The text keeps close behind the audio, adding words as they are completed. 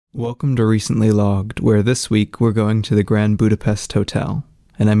Welcome to Recently Logged, where this week we're going to the Grand Budapest Hotel.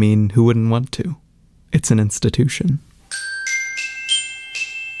 And I mean, who wouldn't want to? It's an institution.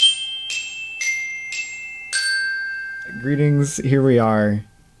 Greetings, here we are,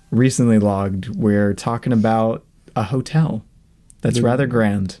 Recently Logged. We're talking about a hotel that's rather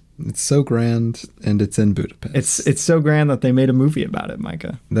grand. It's so grand, and it's in Budapest. It's so grand that they made a movie about it,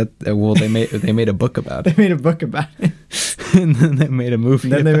 Micah. They made a book about They it, made a book about it. and then they made a movie.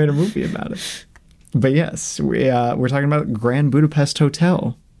 Then they made a movie about it. But yes, we're talking about Grand Budapest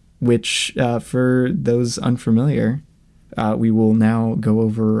Hotel, which, for those unfamiliar, we will now go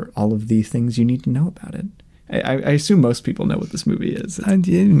over all of the things you need to know about it. I assume most people know what this movie is. It's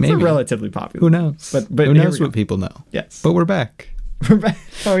Maybe. relatively popular. Who knows? But who here knows we what go. people know? Yes. But we're back. We're back.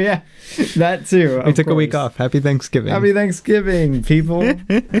 Oh, yeah. That too. We took a week off. Happy Thanksgiving. Happy Thanksgiving, people.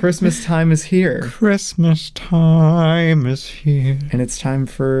 Christmas time is here. Christmas time is here. And it's time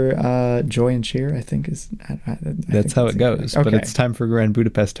for joy and cheer, I think is... That's how it goes. Okay. But it's time for Grand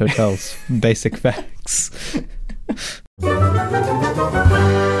Budapest Hotel's basic facts.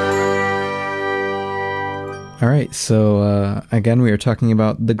 All right, so again, we are talking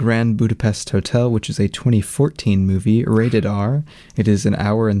about The Grand Budapest Hotel, which is a 2014 movie, rated R. It is an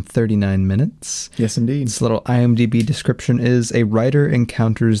hour and 39 minutes. Yes, indeed. Its little IMDb description is, a writer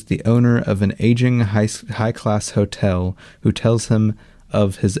encounters the owner of an aging high-class hotel who tells him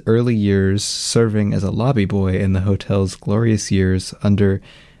of his early years serving as a lobby boy in the hotel's glorious years under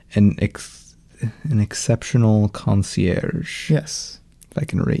an exceptional concierge. Yes. If I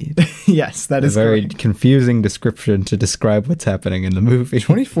can read. Yes, that is a very correct. confusing description to describe what's happening in the movie.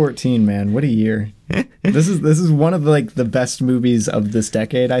 2014, man, what a year. This is one of the best movies of this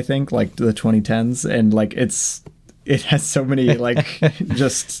decade, I think, like the 2010s, and it has so many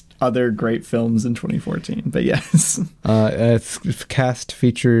just other great films in 2014. But yes. Its cast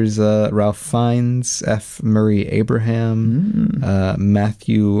features Ralph Fiennes, F. Murray Abraham,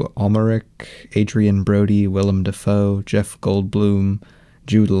 Matthew Almeric, Adrian Brody, Willem Dafoe, Jeff Goldblum,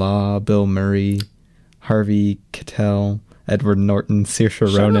 Jude Law, Bill Murray, Harvey Keitel, Edward Norton,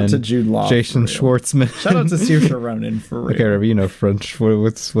 Saoirse Ronan, Shout out to Jude Law, Jason for real. Schwartzman. Shout out to Saoirse Ronan, for real. Okay, Rabbi, you know French.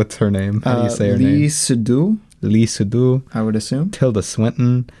 What's her name? How do you say her Lee name? Seydoux, Lee Seydoux. I would assume. Tilda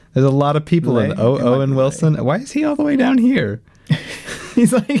Swinton. There's a lot of people in It might Owen be Wilson. Why is he all the way down here?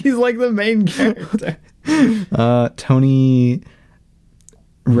 He's like the main character. Tony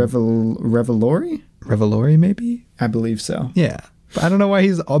Revelori, maybe? I believe so. Yeah. But I don't know why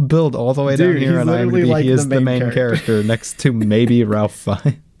he's all billed all the way Dude, down here he's on literally IMDb. like He is the the main main character. character next to maybe Ralph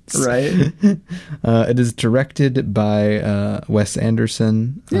Fiennes. Right. It is directed by Wes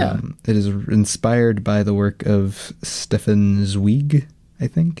Anderson. Yeah. It is inspired by the work of Stefan Zweig, I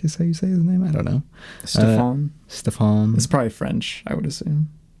think is how you say his name. I don't know. Stefan. It's probably French, I would assume.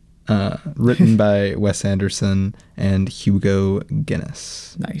 Written by Wes Anderson and Hugo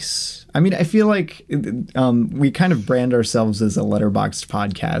Guinness. Nice. I mean, I feel like we kind of brand ourselves as a Letterboxd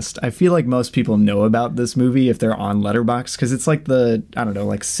podcast. I feel like most people know about this movie if they're on Letterboxd because it's like the, I don't know,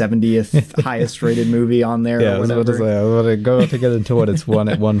 like 70th highest rated movie on there. Yeah, or whatever. I want to go to get into what it's won.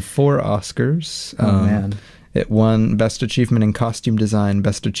 It won 4 Oscars. Oh, man. It won Best Achievement in Costume Design,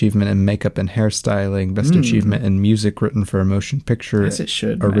 Best Achievement in Makeup and Hairstyling, Best Achievement in Music Written for a Motion Picture, Yes, it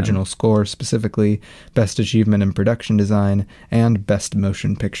should, Original Score specifically, Best Achievement in Production Design, and Best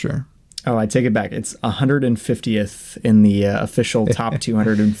Motion Picture. Oh, I take it back. It's 150th in the official top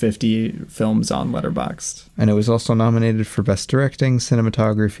 250 films on Letterboxd. And it was also nominated for Best Directing,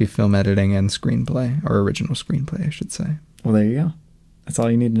 Cinematography, Film Editing, and Screenplay, or Original Screenplay, I should say. Well, there you go. That's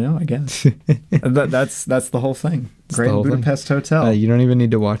all you need to know, I guess. That's the whole thing. Grand Budapest Hotel. You don't even need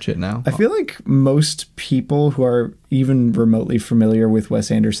to watch it now. I feel like most people who are even remotely familiar with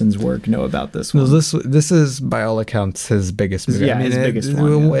Wes Anderson's work know about this one. Well, this is, by all accounts, his biggest movie. Yeah, his biggest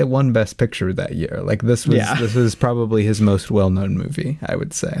one. It won Best Picture that year. Like this was probably his most well-known movie, I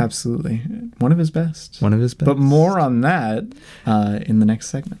would say. Absolutely. One of his best. One of his best. But more on that in the next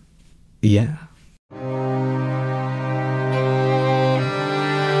segment. Yeah.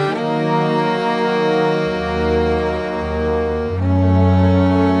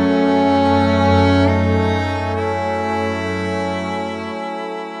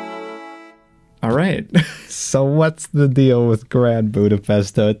 All right. So what's the deal with Grand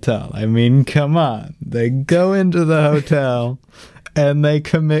Budapest Hotel? I mean, come on. They go into the hotel and they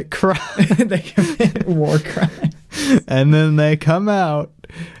commit crime. They commit war crimes. And then they come out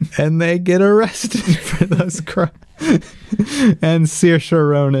and they get arrested for those crimes. And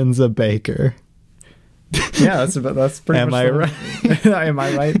Saoirse Ronan's a baker. Yeah, that's pretty Am much I the right? movie. Am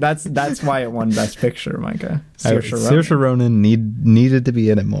I right? That's why it won Best Picture, Micah. Saoirse Ronan needed to be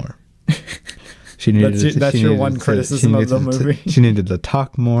in it more. She needed that's your one criticism of the movie. She needed to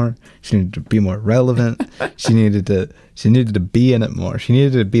talk more. She needed to be more relevant. she needed to be in it more. She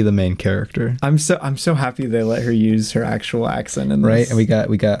needed to be the main character. I'm so happy they let her use her actual accent in this. Right, and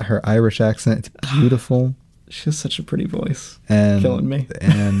we got her Irish accent. It's beautiful. She has such a pretty voice. And killing me.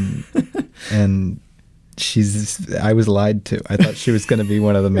 And I was lied to. I thought she was going to be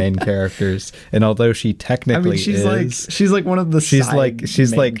one of the main characters, and although she technically she's like one of the she's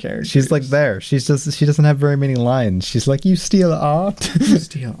characters. there. She doesn't have very many lines. She's like, "You steal art." You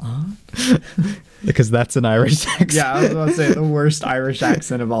steal art? Because that's an Irish accent. Yeah, I was about to say the worst Irish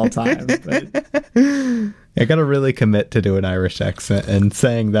accent of all time. But I got to really commit to do an Irish accent, and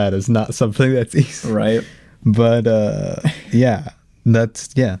saying that is not something that's easy. Right. But yeah. That's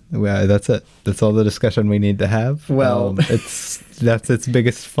it. That's all the discussion we need to have. Well, that's its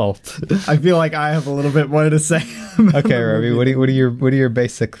biggest fault. I feel like I have a little bit more to say. Okay, Robbie, what are your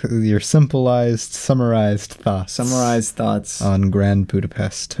basic, your summarized thoughts on Grand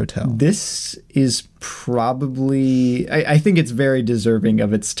Budapest Hotel? This is probably, I think it's very deserving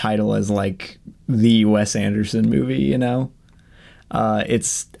of its title as like the Wes Anderson movie, you know?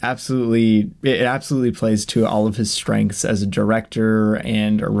 It absolutely plays to all of his strengths as a director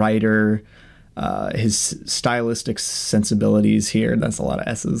and a writer. His stylistic sensibilities here, that's a lot of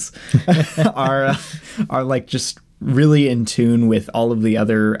S's, are like just really in tune with all of the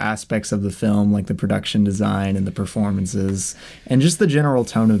other aspects of the film, like the production design and the performances, and just the general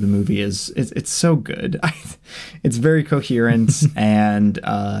tone of the movie it's so good. It's very coherent, and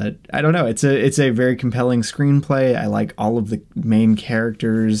I don't know, it's a very compelling screenplay. I like all of the main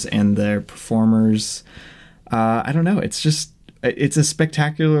characters and their performers. I don't know, it's a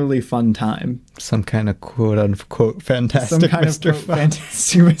spectacularly fun time. Some kind of quote unquote fantastic Mr. Fox.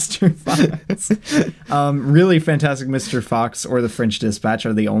 Fantastic Mr. Fox. Really, Fantastic Mr. Fox or The French Dispatch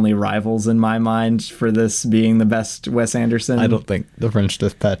are the only rivals in my mind for this being the best Wes Anderson. I don't think The French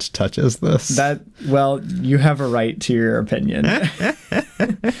Dispatch touches this. Well, you have a right to your opinion.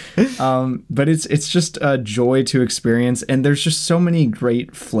 But it's just a joy to experience, and there's just so many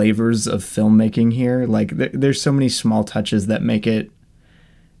great flavors of filmmaking here. Like there's so many small touches that make it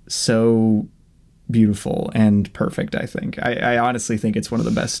so beautiful and perfect. I think I honestly think it's one of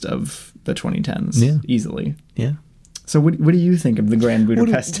the best of the 2010s. Yeah. Easily. Yeah. So what do you think of the Grand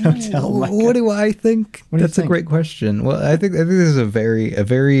Budapest Hotel? What do I think? That's a great question. Well, I think this is a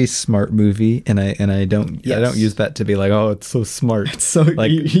very smart movie, and I don't use that to be like, oh, it's so smart. So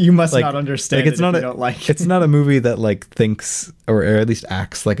like you must not understand. Like, it's not if you don't like it. It's not a movie that like thinks or at least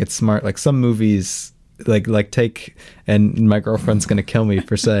acts like it's smart. Like some movies. Like take, and my girlfriend's gonna kill me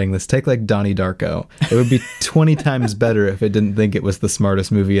for saying this, take like Donnie Darko. It would be 20 times better if it didn't think it was the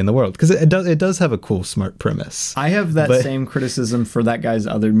smartest movie in the world, because it does have a cool smart premise. I have that same criticism for that guy's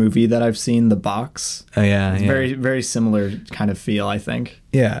other movie that I've seen, The Box. Oh yeah, it's very, very similar kind of feel, I think.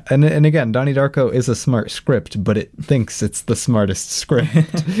 Yeah, and again, Donnie Darko is a smart script, but it thinks it's the smartest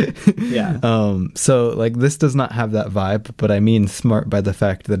script. Yeah. So like this does not have that vibe, but I mean smart by the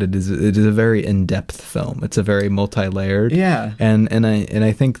fact that it is a very in-depth film. It's a very multi-layered. Yeah. And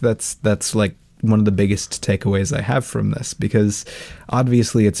I think that's like one of the biggest takeaways I have from this, because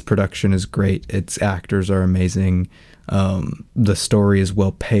obviously its production is great, its actors are amazing. The story is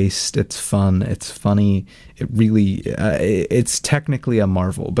well paced. It's fun. It's funny. It really, it's technically a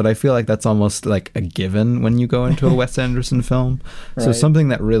marvel, but I feel like that's almost like a given when you go into a Wes Anderson film. Right. So something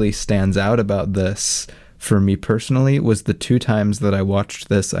that really stands out about this for me personally was the 2 times that I watched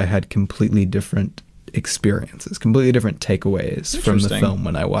this, I had completely different experiences, completely different takeaways from the film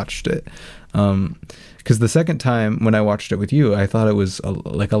when I watched it. Because the second time when I watched it with you, I thought it was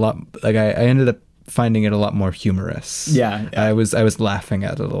I ended up finding it a lot more humorous. Yeah. I was laughing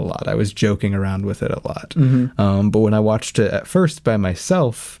at it a lot. I was joking around with it a lot. Mm-hmm. But when I watched it at first by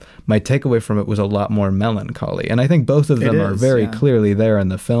myself, my takeaway from it was a lot more melancholy. And I think both of them are very clearly there in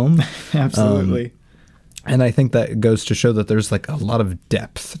the film. Absolutely. And I think that goes to show that there's like a lot of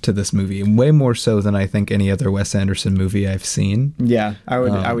depth to this movie, way more so than I think any other Wes Anderson movie I've seen. Yeah, I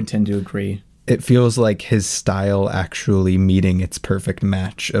would tend to agree. It feels like his style actually meeting its perfect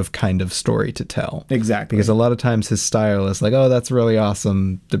match of kind of story to tell. Exactly. Because a lot of times his style is like, oh, that's really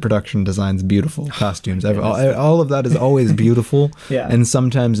awesome. The production design's beautiful. Costumes. All of that is always beautiful. Yeah. And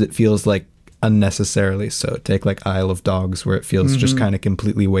sometimes it feels like unnecessarily so. Take like Isle of Dogs, where it feels just kind of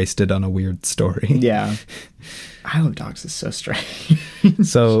completely wasted on a weird story. Yeah. Isle of Dogs is so strange.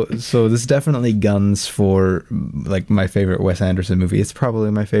 so this definitely guns for like my favorite Wes Anderson movie. It's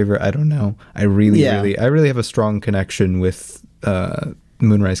probably my favorite. I don't know. I really have a strong connection with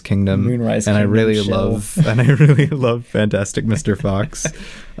Moonrise Kingdom. I really love Fantastic Mr. Fox.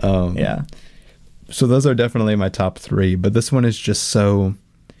 Yeah. So those are definitely my top 3, but this one is just so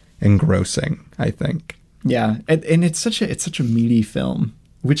engrossing, I think. Yeah, and it's such a meaty film,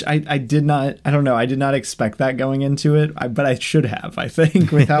 which I did not expect that going into it, but I should have, I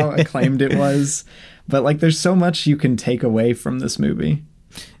think, with how acclaimed it was. But like, there's so much you can take away from this movie.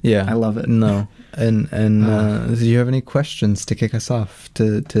 Yeah, I love it. No, and do you have any questions to kick us off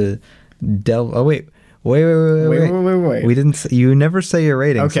to delve? Oh wait. Wait. We didn't. You never say your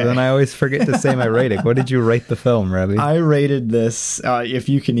rating, okay. So then I always forget to say my rating. What did you rate the film, Robbie? I rated this, if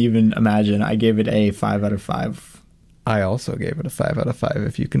you can even imagine, I gave it a 5 out of 5. I also gave it a 5 out of 5,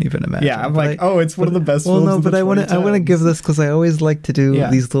 if you can even imagine. Yeah, I'm like, it's one of the best films. Well, no, but I want to give this, because I always like to do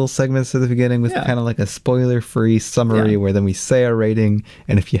these little segments at the beginning with kind of like a spoiler-free summary where then we say our rating,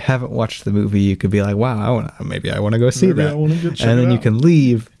 and if you haven't watched the movie, you could be like, wow, maybe I want to go see that. And then you can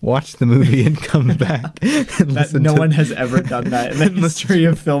leave, watch the movie, and come back. And no one has ever done that in the history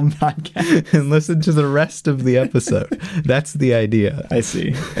of film podcasts. And listen to the rest of the episode. That's the idea. I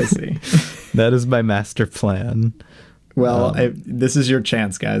see. That is my master plan. Well, this is your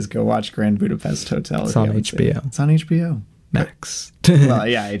chance, guys. Go watch Grand Budapest Hotel. It's on HBO. It's on HBO Max. Well,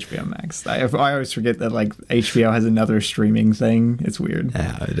 yeah, HBO Max. I always forget that like HBO has another streaming thing. It's weird.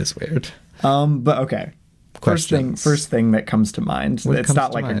 Yeah, it is weird. But okay. First thing that comes to mind. It's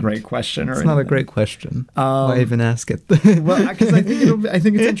not like a great question or anything. It's not a great question. Why even ask it? Well, because I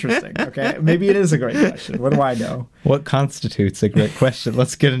think it's interesting. Okay, maybe it is a great question. What do I know? What constitutes a great question?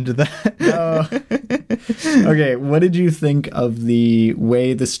 Let's get into that. Okay, what did you think of the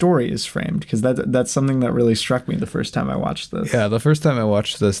way the story is framed? Because that's something that really struck me the first time I watched this. Yeah, the first time I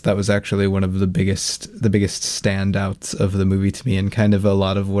watched this, that was actually one of the biggest standouts of the movie to me, and kind of a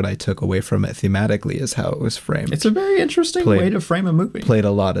lot of what I took away from it thematically is how it was framed. It's a very interesting way to frame a movie. Played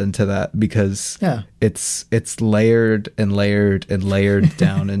a lot into that, because it's layered and layered and layered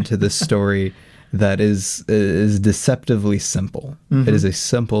down into this story that is deceptively simple. Mm-hmm. It is a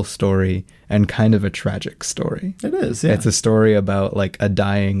simple story and kind of a tragic story. It is, yeah. It's a story about like a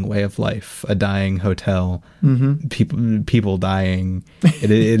dying way of life, a dying hotel, people dying.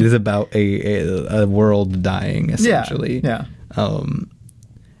 It is about a world dying, essentially. Yeah.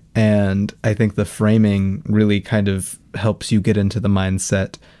 And I think the framing really kind of helps you get into the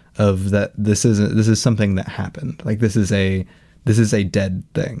mindset of that this is something that happened. Like this is a dead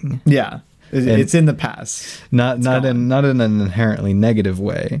thing. Yeah. It's in the past. Not in an inherently negative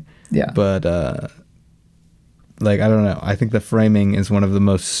way. Yeah. But like, I don't know. I think the framing is one of the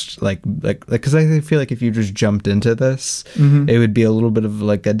most like because I feel like if you just jumped into this, it would be a little bit of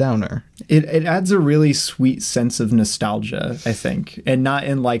like a downer. It adds a really sweet sense of nostalgia, I think, and not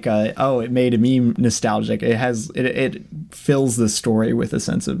in like it made me nostalgic. It fills the story with a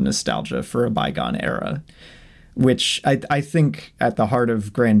sense of nostalgia for a bygone era, which I think at the heart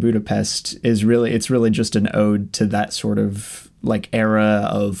of Grand Budapest is really just an ode to that sort of like era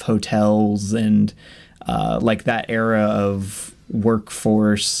of hotels and like that era of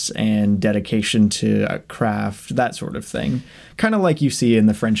workforce and dedication to a craft, that sort of thing. Kind of like you see in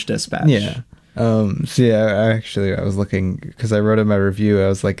The French Dispatch. Yeah. So yeah, I was looking, because I wrote in my review, I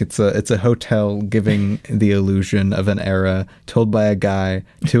was like, it's a hotel giving the illusion of an era told by a guy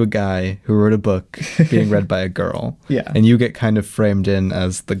to a guy who wrote a book being read by a girl. Yeah. And you get kind of framed in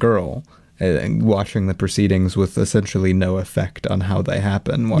as the girl, and watching the proceedings with essentially no effect on how they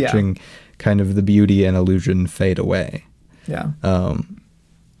happen, watching kind of the beauty and illusion fade away. Yeah.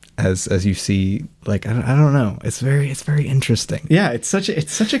 As you see, like, I don't know, it's very interesting. Yeah, it's such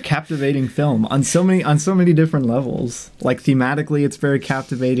a captivating film on so many different levels. Like thematically, it's very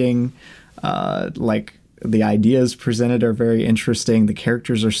captivating. Like the ideas presented are very interesting. The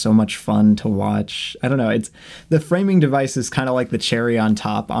characters are so much fun to watch. I don't know. The framing device is kind of like the cherry on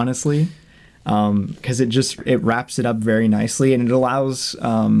top, honestly, because it wraps it up very nicely, and it allows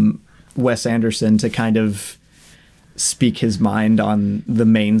Wes Anderson to kind of speak his mind on the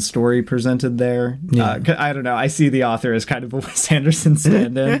main story presented there. Yeah. I don't know. I see the author as kind of a Wes Anderson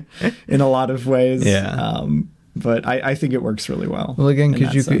stand-in in a lot of ways. Yeah. But I think it works really well. Well, again,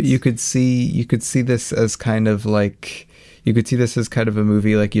 because you could see this as kind of like, you could see this as kind of a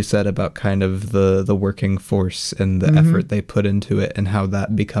movie, like you said, about kind of the working force and the effort they put into it, and how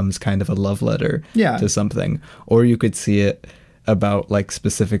that becomes kind of a love letter to something. Or you could see it about like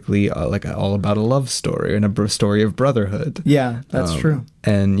specifically like all about a love story and a story of brotherhood. Yeah, that's true.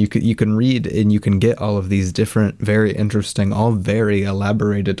 And you can read and you can get all of these different, very interesting, all very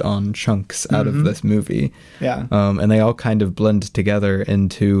elaborated on chunks out of this movie. Yeah. And they all kind of blend together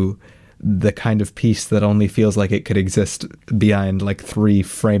into the kind of piece that only feels like it could exist behind like 3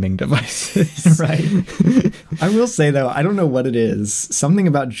 framing devices. Right. I will say, though, I don't know what it is. Something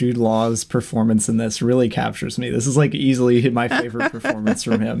about Jude Law's performance in this really captures me. This is like easily my favorite performance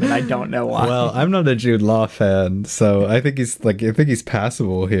from him, and I don't know why. Well, I'm not a Jude Law fan, so I think he's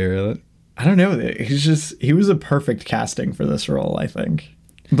passable here. I don't know. He was a perfect casting for this role, I think.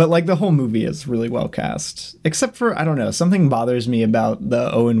 But like the whole movie is really well cast, except for, I don't know, something bothers me about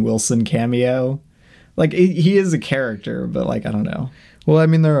the Owen Wilson cameo. Like he is a character, but like I don't know. Well, I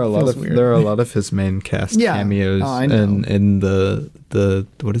mean there are a lot of his main cast cameos in the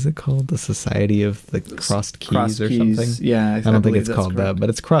what is it called? The Society of the Crossed Keys or something. Yeah, I don't think it's called that, but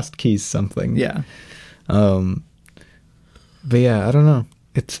it's Crossed Keys something. Yeah. But yeah, I don't know.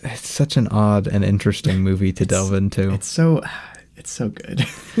 It's such an odd and interesting movie to delve into. It's so good.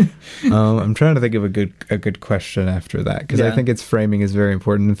 I'm trying to think of a good question after that, because I think its framing is very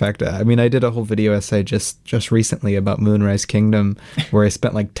important. In fact, I mean, I did a whole video essay just recently about Moonrise Kingdom, where I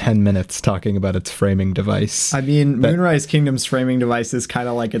spent like 10 minutes talking about its framing device. I mean, Moonrise Kingdom's framing device is kind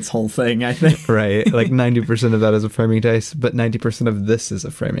of like its whole thing, I think. Right, like 90% of that is a framing device, but 90% of this is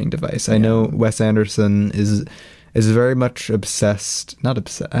a framing device. I know Wes Anderson is very much obsessed. Not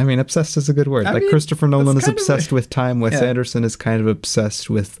obsessed. I mean, obsessed is a good word. Like Christopher Nolan is obsessed with time. Wes Anderson is kind of obsessed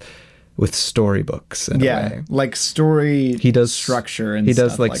with storybooks in a way. Like story. He does structure and he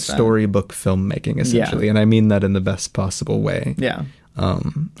does stuff like storybook filmmaking essentially, and I mean that in the best possible way. Yeah.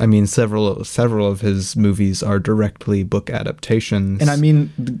 I mean, several of his movies are directly book adaptations. And I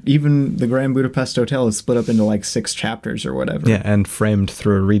mean, even The Grand Budapest Hotel is split up into like 6 chapters or whatever. Yeah, and framed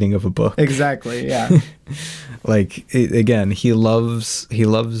through a reading of a book. Exactly, yeah. Like, again, he loves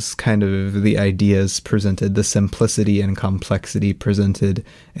kind of the ideas presented, the simplicity and complexity presented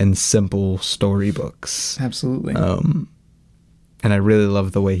in simple storybooks. Absolutely. And I really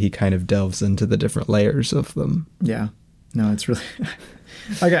love the way he kind of delves into the different layers of them. Yeah. No, it's really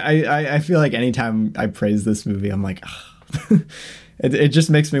like I feel like anytime I praise this movie, I'm like, it just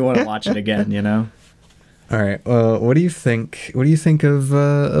makes me want to watch it again, you know? All right. Well, what do you think? What do you think of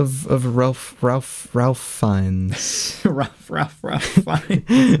Ralph Fiennes? Ralph Fiennes. What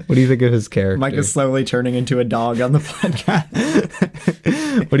do you think of his character? Mike is slowly turning into a dog on the podcast.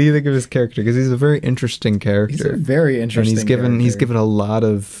 What do you think of his character? Because he's a very interesting character. He's a very interesting. And he's given a lot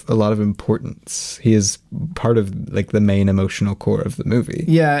of importance. He is part of like the main emotional core of the movie.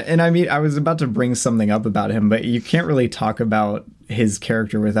 Yeah, and I mean, I was about to bring something up about him, but you can't really talk about his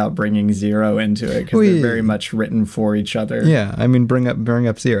character without bringing Zero into it, because they're very much written for each other. Yeah, I mean, bring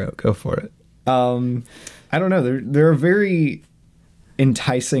up Zero. Go for it. I don't know. They're a very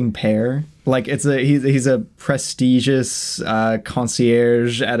enticing pair. Like he's a prestigious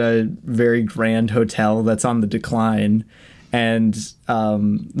concierge at a very grand hotel that's on the decline, and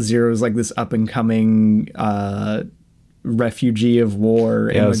Zero's like this up and coming refugee of war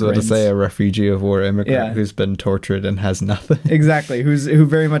immigrant. I was about to say a refugee of war immigrant who's been tortured and has nothing. Exactly, who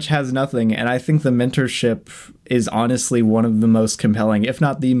very much has nothing. And I think the mentorship is honestly one of the most compelling, if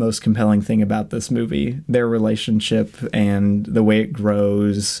not the most compelling thing about this movie. Their relationship and the way it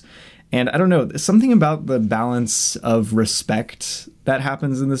grows. And I don't know, something about the balance of respect that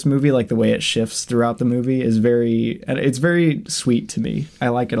happens in this movie, like the way it shifts throughout the movie, it's very sweet to me. I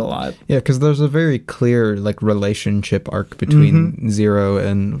like it a lot. Yeah, because there's a very clear like relationship arc between Zero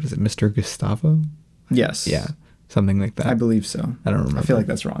and, what is it, Mr. Gustavo? Yes. Yeah, something like that. I believe so. I don't remember. I feel like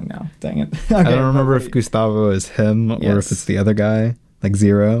that's wrong now. Dang it. Okay, I don't remember if Gustavo is him or if it's the other guy, like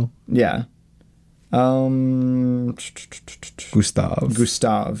Zero. Yeah.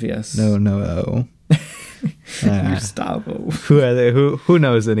 Gustav, yes. No. Gustavo. Who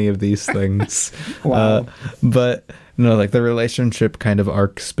knows any of these things? Wow. But no, like the relationship kind of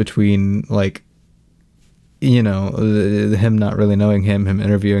arcs between, like, you know, him not really knowing him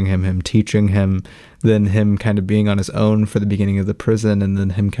interviewing him teaching him, then him kind of being on his own for the beginning of the prison, and then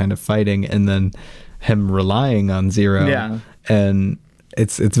him kind of fighting, and then him relying on Zero. Yeah. And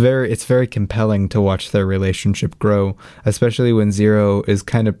it's very compelling to watch their relationship grow, especially when Zero is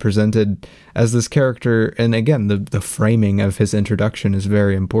kind of presented as this character. And again, the framing of his introduction is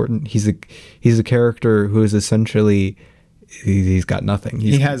very important. He's a character who is essentially, he's got nothing.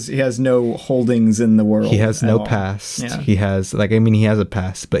 He has no holdings in the world. He has no past. Yeah. He has, like, I mean, he has a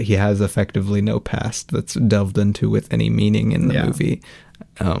past, but he has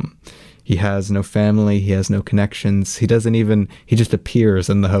He has no family. He has no connections. He just appears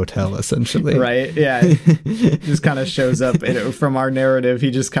in the hotel, essentially. Right. Yeah. Just kind of shows up from our narrative. He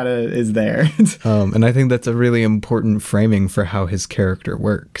just kind of is there. And I think that's a really important framing for how his character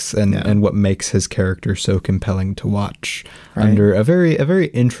works and what makes his character so compelling to watch under a very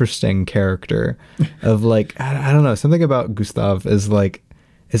interesting character of like, I don't know, something about Gustav is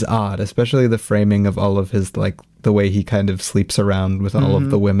odd, especially the framing of all of his, like the way he kind of sleeps around with all of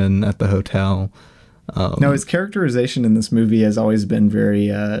the women at the hotel. No, his characterization in this movie has always been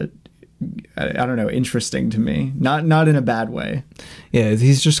very, I don't know, interesting to me. Not in a bad way. Yeah,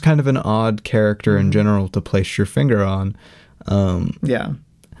 he's just kind of an odd character in general to place your finger on. Yeah.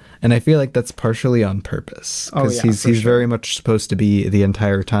 And I feel like that's partially on purpose. Because he's very much supposed to be the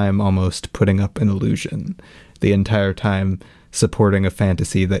entire time almost putting up an illusion. The entire time supporting a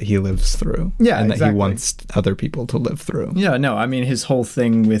fantasy that he lives through. Yeah, and exactly. that he wants other people to live through. Yeah, no, I mean, his whole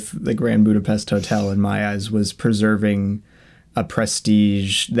thing with the Grand Budapest Hotel, in my eyes, was preserving a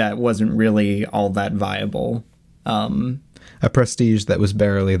prestige that wasn't really all that viable. A prestige that was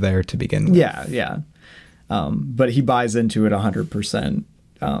barely there to begin with. Yeah. But he buys into it 100%.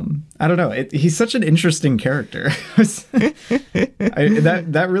 I don't know. He's such an interesting character.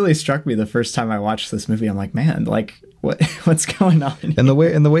 That really struck me the first time I watched this movie. I'm like, man, like what's going on here? And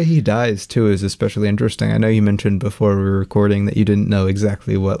the way he dies too is especially interesting. I know you mentioned before we were recording that you didn't know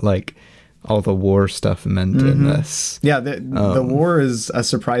exactly what like all the war stuff meant in this. Yeah, the war is a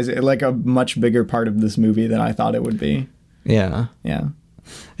surprise, like a much bigger part of this movie than I thought it would be. Yeah. Yeah.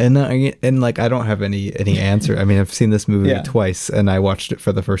 And like I don't have any answer. I mean, I've seen this movie twice, and I watched it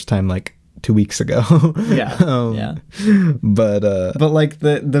for the first time like 2 weeks ago. Yeah. But like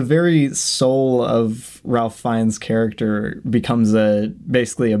the very soul of Ralph Fiennes' character becomes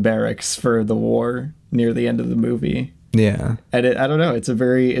basically a barracks for the war near the end of the movie. Yeah. And I don't know. It's a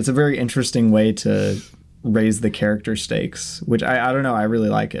very interesting way to raise the character stakes, which I don't know. I really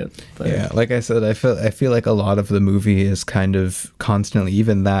like it. But. Yeah, like I said, I feel like a lot of the movie is kind of constantly,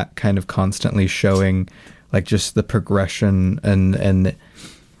 even that kind of constantly showing like just the progression and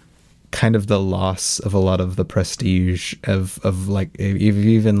kind of the loss of a lot of the prestige of like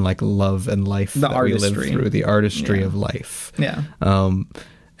even like love and life the that artistry. we live through, the artistry of life. Yeah.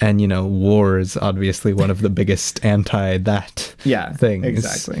 And you know, war is obviously one of the biggest anti that things.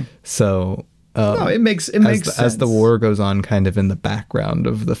 Exactly. So no, it makes sense. As the war goes on kind of in the background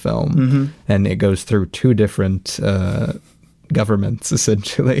of the film, and it goes through two different governments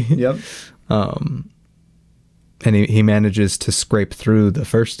essentially. Yep. And he manages to scrape through the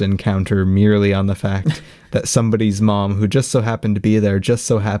first encounter merely on the fact that somebody's mom, who just so happened to be there, just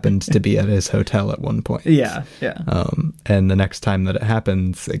so happened to be at his hotel at one point. Yeah. And the next time that it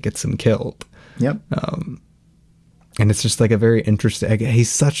happens, it gets him killed. Yep. And it's just like a very interesting.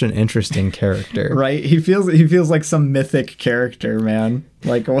 He's such an interesting character, right? He feels like some mythic character, man.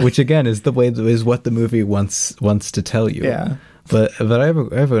 Like, which again is what the movie wants to tell you. Yeah. But I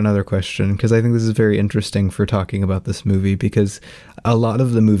have another question, because I think this is very interesting for talking about this movie, because a lot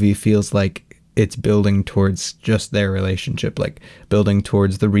of the movie feels like it's building towards just their relationship, like building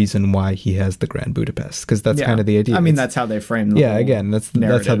towards the reason why he has the Grand Budapest, because that's kind of the idea. I mean, that's how they frame the whole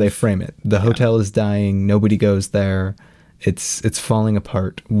that's how they frame it. The hotel is dying, nobody goes there, it's falling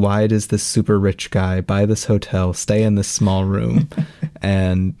apart. Why does this super rich guy buy this hotel, stay in this small room,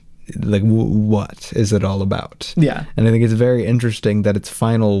 and like what is it all about? Yeah. And I think it's very interesting that its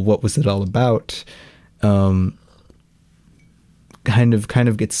final what was it all about kind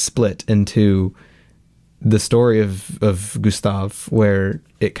of gets split into the story of Gustav, where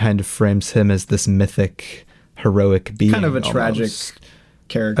it kind of frames him as this mythic heroic being, kind of a tragic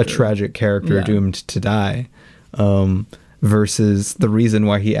character doomed to die, versus the reason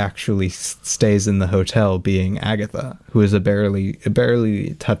why he actually stays in the hotel being Agatha, who is a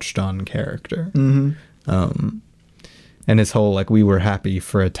barely touched on character. And his whole, like, we were happy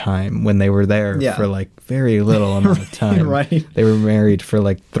for a time when they were there for, like, very little amount of time. Right. They were married for,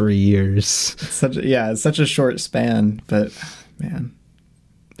 like, 3 years. It's such a short span, but, man.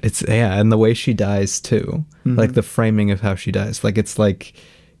 And the way she dies, too. Like, the framing of how she dies. Like, it's like...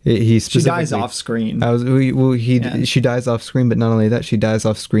 She dies off screen. She dies off screen, but not only that, she dies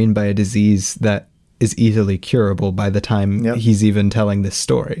off screen by a disease that is easily curable by the time he's even telling this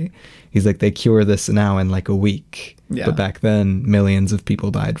story. He's like, they cure this now in like a week. Yeah. But back then, millions of people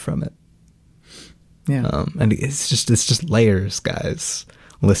died from it. Yeah. And it's just layers, guys.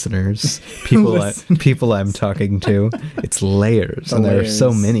 Listeners, people I'm talking to. It's layers, and there are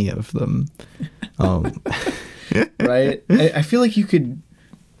so many of them. Right? I feel like you could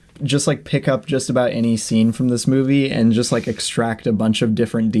just like pick up just about any scene from this movie and just like extract a bunch of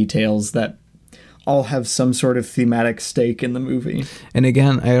different details that all have some sort of thematic stake in the movie. And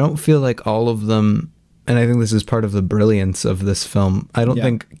again, I don't feel like all of them, and I think this is part of the brilliance of this film, I don't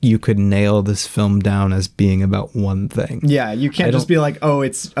think you could nail this film down as being about one thing. Yeah, you can't just be like, oh,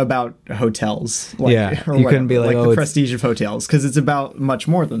 it's about hotels. Like, yeah, you couldn't be like, oh, the prestige of hotels, because it's about much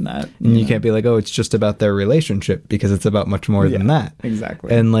more than that. And you can't be like, oh, it's just about their relationship, because it's about much more than that.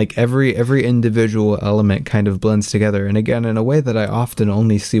 Exactly. And like every individual element kind of blends together. And again, in a way that I often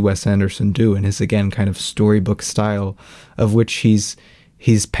only see Wes Anderson do in his, again, kind of storybook style, of which he's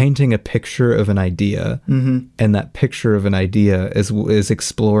painting a picture of an idea, and that picture of an idea is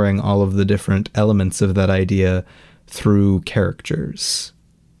exploring all of the different elements of that idea through characters.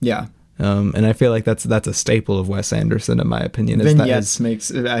 Yeah. And I feel like that's a staple of Wes Anderson, in my opinion. Vignettes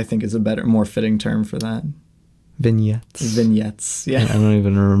I think is a better, more fitting term for that. Vignettes. Yeah. I don't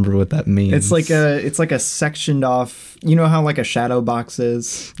even remember what that means. It's like a sectioned off, you know how like a shadow box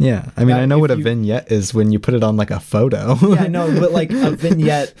is? Yeah. I mean, I know what a vignette is when you put it on like a photo. Yeah, no, but like a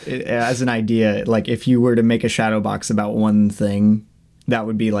vignette as an idea, like if you were to make a shadow box about one thing, that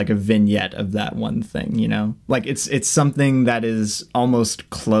would be like a vignette of that one thing, you know? Like it's something that is almost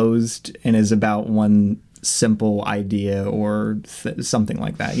closed and is about one simple idea or something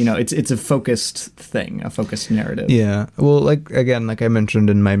like that, you know. It's a focused thing, a focused narrative. Yeah, well, like again, like I mentioned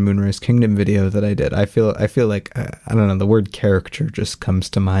in my Moonrise Kingdom video that I did, I feel like I don't know, the word character just comes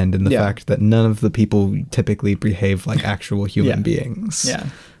to mind, in the fact that none of the people typically behave like actual human beings. Yeah.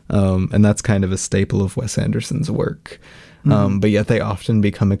 And that's kind of a staple of Wes Anderson's work. But yet they often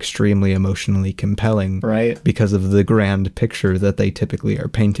become extremely emotionally compelling, right? Because of the grand picture that they typically are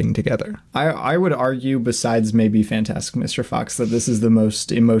painting together. I would argue, besides maybe Fantastic Mr. Fox, that this is the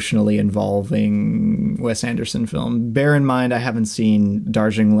most emotionally involving Wes Anderson film. Bear in mind, I haven't seen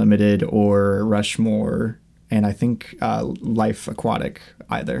Darjeeling Limited or Rushmore, and I think Life Aquatic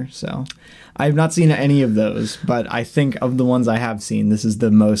either. So I have not seen any of those, but I think of the ones I have seen, this is the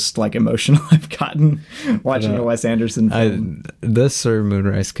most like emotional I've gotten watching a Wes Anderson film. This or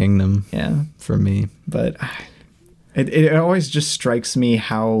Moonrise Kingdom, for me. But it always just strikes me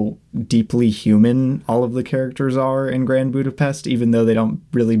how deeply human all of the characters are in Grand Budapest, even though they don't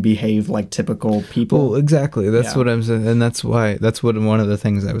really behave like typical people. Well, exactly. That's what I'm saying. And that's one of the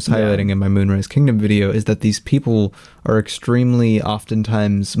things I was highlighting in my Moonrise Kingdom video, is that these people are extremely,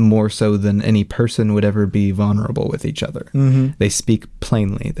 oftentimes more so than any person would ever be, vulnerable with each other. They speak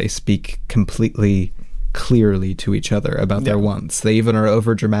plainly. They speak completely clearly to each other about their wants. They even are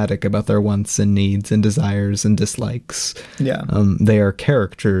over dramatic about their wants and needs and desires and dislikes. They are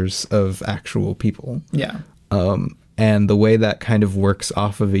characters of actual people. And the way that kind of works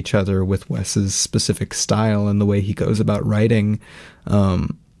off of each other with Wes's specific style and the way he goes about writing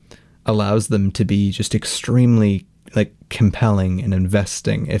allows them to be just extremely like compelling and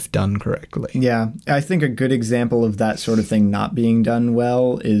investing if done correctly. Yeah, I think a good example of that sort of thing not being done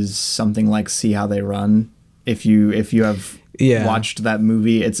well is something like See How They Run. If you have watched that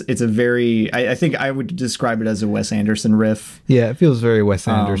movie, it's a very, I think I would describe it as a Wes Anderson riff. Yeah, it feels very Wes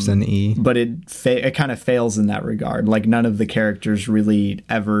Anderson-y. But it kind of fails in that regard. Like none of the characters really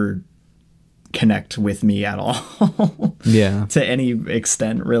ever connect with me at all. To any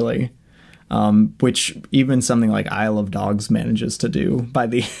extent, really. Which even something like Isle of Dogs manages to do by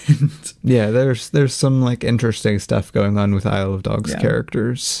the end. Yeah, there's some like interesting stuff going on with Isle of Dogs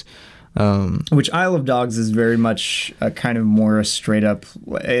characters. Which Isle of Dogs is very much a kind of more a straight up,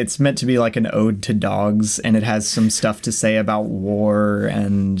 it's meant to be like an ode to dogs, and it has some stuff to say about war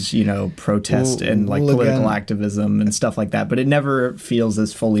and, you know, protest and like political activism and stuff like that, but it never feels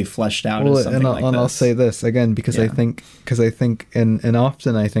as fully fleshed out as something like this. And I'll say this again, because I think and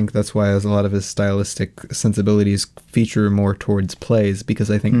often I think that's why a lot of his stylistic sensibilities feature more towards plays, because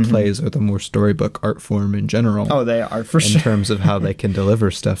I think plays are the more storybook art form in general. Oh, they are, for sure. In terms of how they can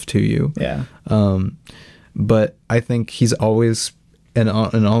deliver stuff to you. Yeah. But I think he's always, in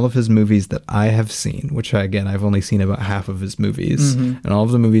all of his movies that I have seen, which again, I've only seen about half of his movies, and all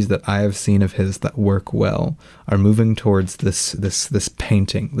of the movies that I have seen of his that work well are moving towards this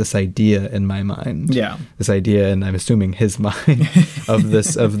painting, this idea in my mind. Yeah. This idea, and I'm assuming his mind, of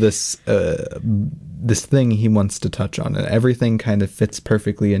this thing he wants to touch on, and everything kind of fits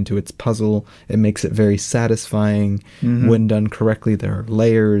perfectly into its puzzle. It makes it very satisfying. When done correctly, there are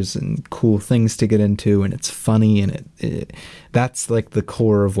layers and cool things to get into, and it's funny, and it that's like the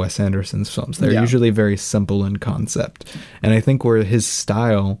core of Wes Anderson's films. They're usually very simple in concept, and I think where his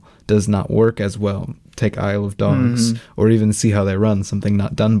style does not work as well, take Isle of Dogs, or even See How They Run, something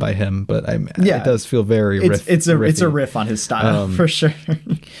not done by him, but it does feel very it's a riff on his style, for sure.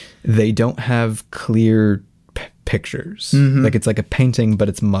 they don't have clear pictures. Like it's like a painting, but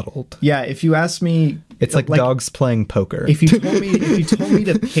it's muddled. Yeah, if you ask me, it's like dogs playing poker. If you told me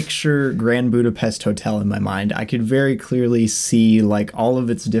to picture Grand Budapest Hotel in my mind, I could very clearly see like all of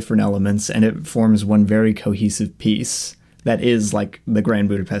its different elements, and it forms one very cohesive piece that is like the Grand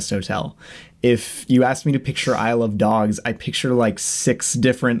Budapest Hotel. If you ask me to picture Isle of Dogs, I picture like 6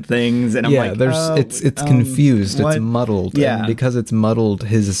 different things, and I'm like, it's confused, what? It's muddled. Yeah, and because it's muddled,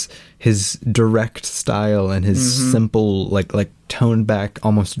 his direct style and his simple, like toned back,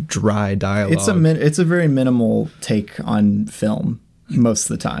 almost dry dialogue. It's a very minimal take on film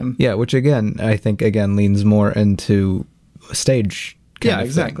most of the time. Yeah, which I think leans more into stage. Yeah,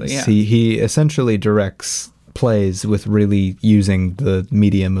 exactly. Things. Yeah, he essentially directs plays with really using the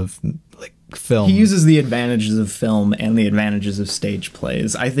medium of like film. He uses the advantages of film and the advantages of stage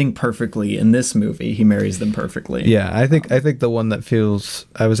plays. I think perfectly in this movie. He marries them perfectly. Yeah, I think the one that feels,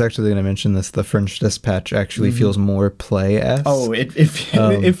 I was actually going to mention this, The French Dispatch actually feels more play-esque. Oh, it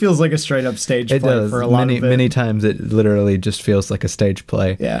feels like a straight up stage play. It does. For a lot of it. Many times it literally just feels like a stage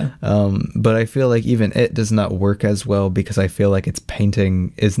play. Yeah. But I feel like even it does not work as well because I feel like its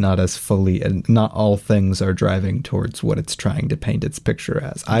painting is not as fully, and not all things are driving towards what it's trying to paint its picture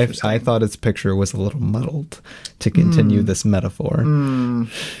as. I thought its picture was a little muddled, to continue this metaphor.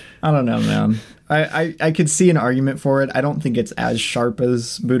 I don't know, man. I could see an argument for it. I don't think it's as sharp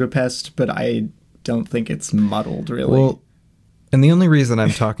as Budapest, but I don't think it's muddled, really. Well, and the only reason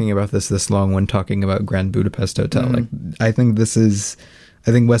I'm talking about this long when talking about Grand Budapest Hotel, like I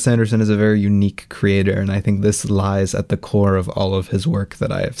think Wes Anderson is a very unique creator, and I think this lies at the core of all of his work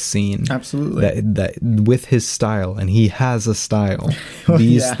that I have seen. Absolutely. That with his style, and he has a style,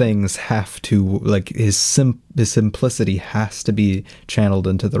 these things have to, like, his simplicity has to be channeled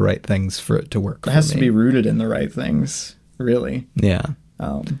into the right things for it to work. It has to be rooted in the right things, really. Yeah.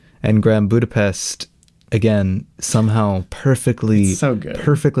 And Grand Budapest, again, somehow perfectly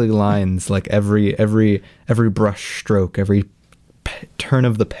lines, like every brush stroke, every turn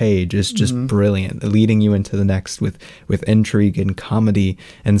of the page is just brilliant, leading you into the next with intrigue and comedy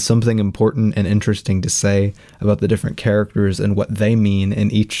and something important and interesting to say about the different characters and what they mean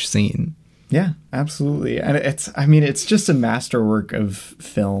in each scene. Yeah, absolutely. And it's just a masterwork of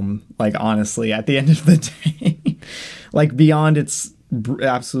film, like, honestly, at the end of the day. Like, beyond its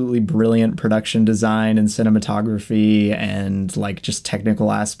absolutely brilliant production design and cinematography and like just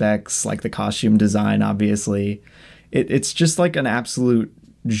technical aspects, like the costume design, obviously, it's just like an absolute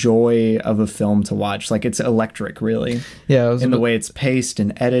joy of a film to watch. Like, it's electric, really. Yeah, in the way it's paced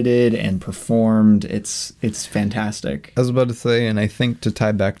and edited and performed, it's fantastic. I was about to say, and I think to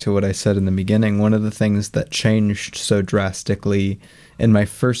tie back to what I said in the beginning, one of the things that changed so drastically in my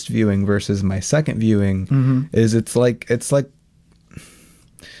first viewing versus my second viewing is it's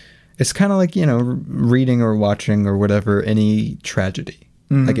kind of like, you know, reading or watching or whatever any tragedy,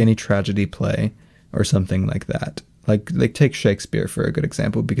 like any tragedy play or something like that. Like take Shakespeare for a good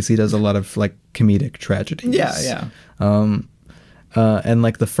example, because he does a lot of like comedic tragedies. Yeah. And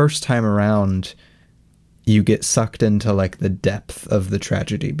like the first time around, you get sucked into like the depth of the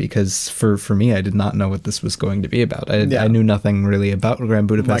tragedy, because for me, I did not know what this was going to be about. I knew nothing really about Grand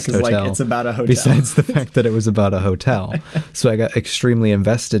Budapest Hotel. Like, it's about a hotel. Besides the fact that it was about a hotel. So I got extremely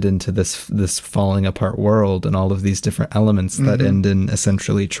invested into this falling apart world and all of these different elements that end in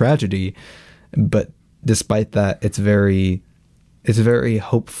essentially tragedy. But despite that, it's a very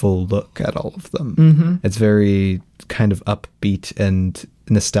hopeful look at all of them. It's very kind of upbeat and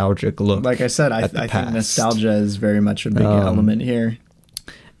nostalgic look. Like I said, I think nostalgia is very much a big element here.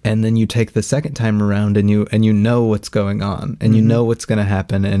 And then you take the second time around and you know what's going on, and you know what's going to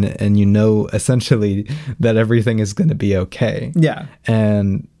happen, and you know essentially that everything is going to be okay. Yeah.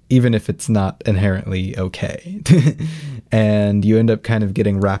 And even if it's not inherently okay. And you end up kind of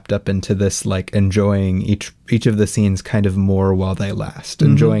getting wrapped up into this, like enjoying each of the scenes kind of more while they last,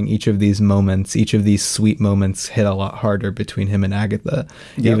 enjoying each of these moments. Each of these sweet moments hit a lot harder between him and Agatha,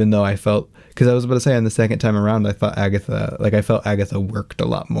 even though I felt, because I was about to say on the second time around, I felt Agatha worked a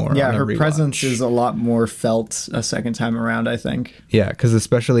lot more. Yeah, her presence is a lot more felt a second time around, I think. Yeah, because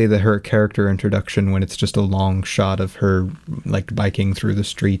especially her character introduction, when it's just a long shot of her like biking through the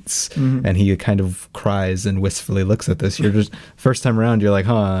streets, and he kind of cries and wistfully looks at this. You're just, first time around, you're like,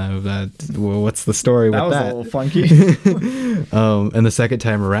 what's the story with that? That was a little funky. And the second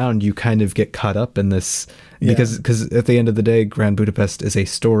time around, you kind of get caught up in this. Because at the end of the day, Grand Budapest is a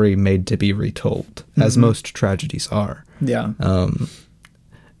story made to be retold, as most tragedies are. Yeah.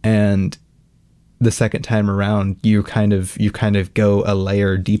 And the second time around, you kind of go a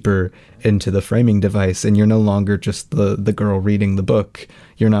layer deeper into the framing device, and you're no longer just the girl reading the book.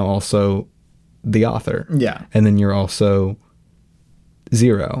 You're now also the author. Yeah. And then you're also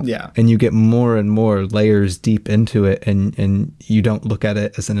Zero. Yeah. And you get more and more layers deep into it, and you don't look at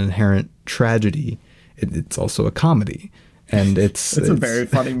it as an inherent tragedy. It's also a comedy. And it's a very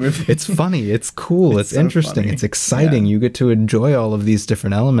funny movie. It's funny. It's cool. It's so interesting. funny. It's exciting. Yeah. You get to enjoy all of these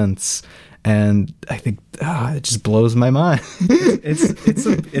different elements. And I think it just blows my mind.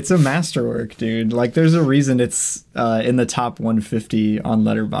 It's a masterwork, dude. Like, there's a reason it's in the top 150 on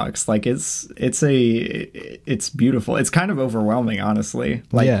Letterboxd. Like, it's beautiful. It's kind of overwhelming, honestly.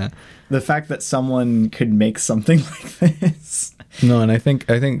 Like, yeah. The fact that someone could make something like this. No, and I think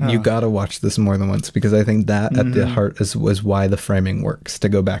you gotta watch this more than once, because I think that at the heart was why the framing works. To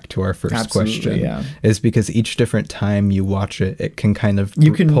go back to our first Absolutely, question, yeah. is because each different time you watch it, it can kind of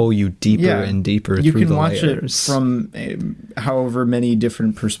pull you deeper and deeper you through the can watch layers. it from however many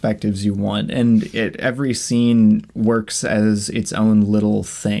different perspectives you want, and every scene works as its own little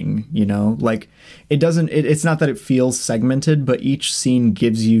thing, you know. Like, it's not that it feels segmented, but each scene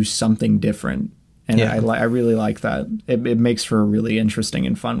gives you something different. And yeah. I really like that. It makes for a really interesting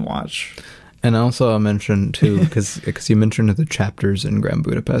and fun watch. And also I'll mention too, because you mentioned the chapters in Grand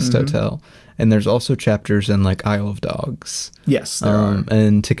Budapest Hotel, and there's also chapters in like Isle of Dogs. Yes, there are.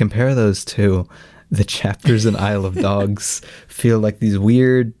 And to compare those two, the chapters in Isle of Dogs feel like these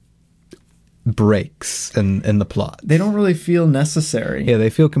weird breaks in the plot. They don't really feel necessary. Yeah, they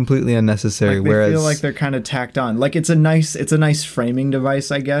feel completely unnecessary. Like, they feel like they're kind of tacked on. Like, it's a nice framing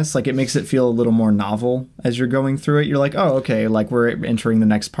device, I guess. Like, it makes it feel a little more novel as you're going through it. You're like, oh, okay, like, we're entering the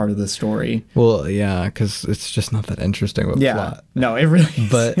next part of the story. Well, yeah, because it's just not that interesting of a plot. No, it really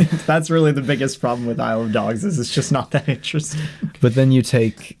is. But that's really the biggest problem with Isle of Dogs, is it's just not that interesting. But then you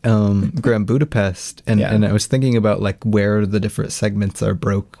take Grand Budapest, and I was thinking about like where the different segments are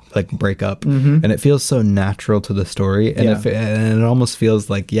break up, and it feels so natural to the story, and it almost feels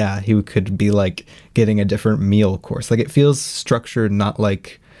like he could be like getting a different meal course. Like, it feels structured not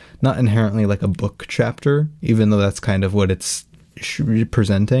inherently like a book chapter, even though that's kind of what it's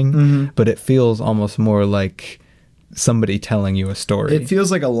presenting, but it feels almost more like somebody telling you a story. It feels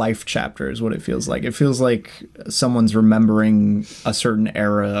like a life chapter is what it feels like. It feels like someone's remembering a certain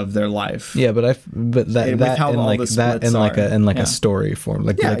era of their life. Yeah, but that in like a story form.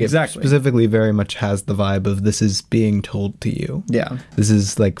 Like exactly. It specifically very much has the vibe of this is being told to you. Yeah. This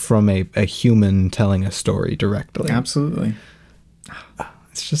is like from a human telling a story directly. Absolutely.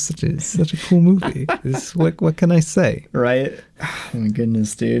 It's just such a cool movie. What can I say? Right? Oh my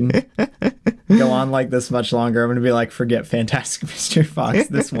goodness, dude. Go on like this much longer, I'm going to be like, forget Fantastic Mr. Fox.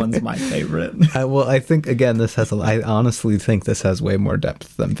 This one's my favorite. I think, again, I honestly think this has way more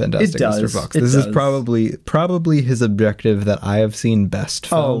depth than Fantastic Mr. Fox. This is probably his objective that I have seen best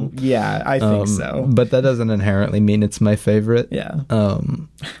film. Oh, yeah, I think so. But that doesn't inherently mean it's my favorite. Yeah.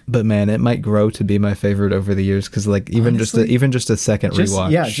 But man, it might grow to be my favorite over the years, because like even just a second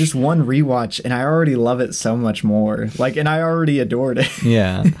rewatch. Yeah, just one rewatch, and I already love it so much more. Like, and I already adored it.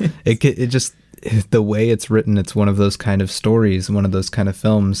 Yeah. It just, the way it's written, it's one of those kind of stories, one of those kind of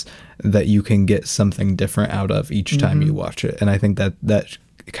films that you can get something different out of each time you watch it. And I think that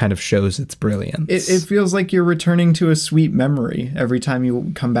kind of shows its brilliance. It feels like you're returning to a sweet memory every time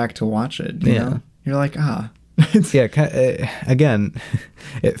you come back to watch it. You know? You're like, yeah. Again,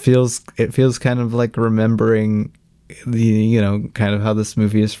 it feels kind of like remembering kind of how this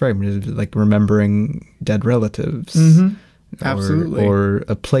movie is framed, like remembering dead relatives. Absolutely. Or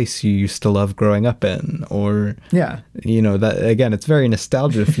a place you used to love growing up in, or that, again, it's very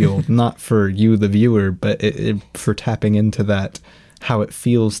nostalgia fueled, not for you the viewer, but for tapping into that, how it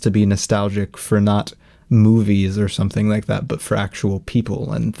feels to be nostalgic for not movies or something like that, but for actual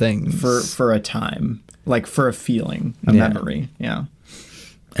people and things, for a time, like for a feeling, a memory.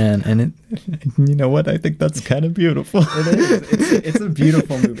 And it, you know what? I think that's kind of beautiful. It is. It's a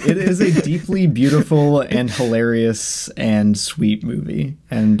beautiful movie. It is a deeply beautiful and hilarious and sweet movie,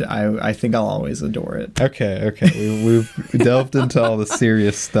 and I think I'll always adore it. Okay. We've delved into all the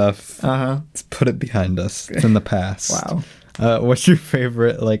serious stuff. Let's put it behind us. It's in the past. Wow. What's your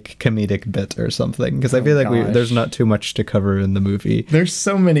favorite like comedic bit or something? Because I feel like there's not too much to cover in the movie. There's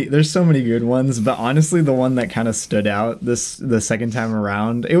so many good ones, but honestly, the one that kind of stood out the second time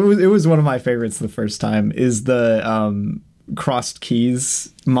around, it was one of my favorites the first time, is the Crossed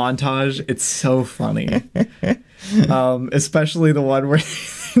Keys montage. It's so funny, especially the one where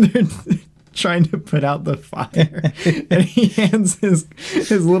they're trying to put out the fire, and he hands his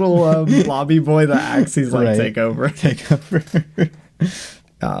little lobby boy the axe. He's like, take over.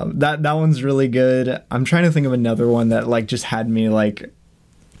 That one's really good. I'm trying to think of another one that like just had me like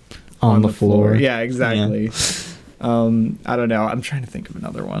on the floor. Yeah, exactly. I don't know. I'm trying to think of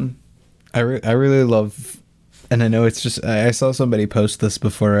another one. I really love, and I know it's just, I saw somebody post this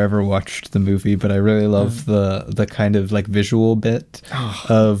before I ever watched the movie, but I really love the kind of like visual bit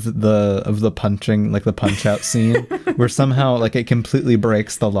of the punching, like the punch out scene, where somehow like it completely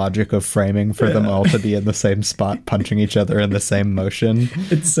breaks the logic of framing for them all to be in the same spot punching each other in the same motion.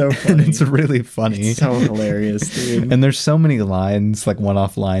 It's so funny. And it's really funny. It's so hilarious, dude. And there's so many lines, like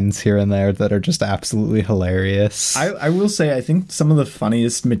one-off lines here and there that are just absolutely hilarious. I will say, I think some of the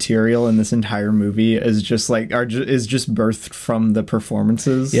funniest material in this entire movie is just like is just birthed from the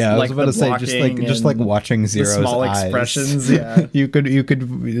performances. Yeah, I like was about to say just like watching Zero's the small eyes. Expressions. Yeah, you could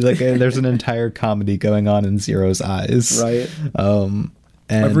like there's an entire comedy going on in Zero's eyes. Right. And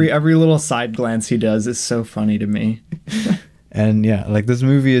every little side glance he does is so funny to me. And yeah, like this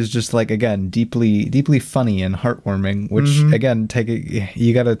movie is just like, again, deeply funny and heartwarming, which again,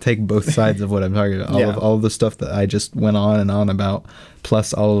 you got to take both sides of what I'm talking about. All of the stuff that I just went on and on about,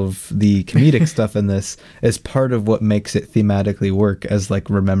 plus all of the comedic stuff in this is part of what makes it thematically work as like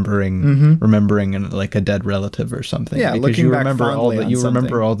remembering like a dead relative or something. Yeah, because looking you back remember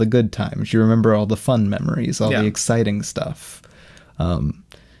remember all the good times, you remember all the fun memories, all the exciting stuff.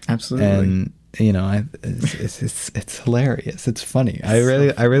 Absolutely. And you know, it's hilarious. It's funny. I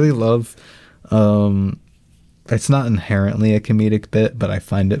really love. It's not inherently a comedic bit, but I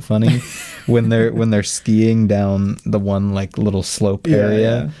find it funny when they're skiing down the one like little slope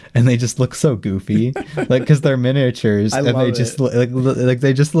area, and they just look so goofy, like because they're miniatures, and they just like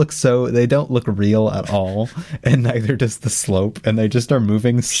they just look so, they don't look real at all, and neither does the slope, and they just are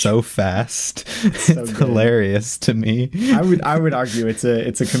moving so fast. It's hilarious to me. I would argue it's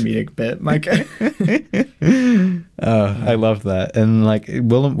a comedic bit, Mike. I love that, and like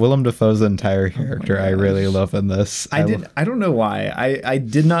Willem Dafoe's entire character, I really love in this. I don't know why. I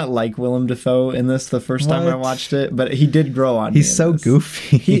did not like Willem Dafoe in this the first time I watched it, but he did grow on me. He's so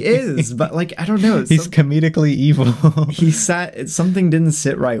goofy. He is, but like I don't know. He's comedically evil. Something didn't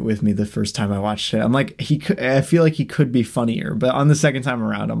sit right with me the first time I watched it. I'm like, I feel like he could be funnier, but on the second time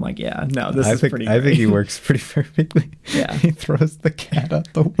around, I'm like, yeah, no, this is pretty great. I think he works pretty perfectly. Yeah. He throws the cat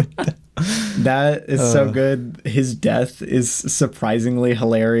out the window. That is so good. His death is surprisingly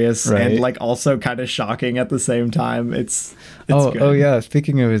hilarious, and like also kind of shocking at the same time. It's good. Oh yeah.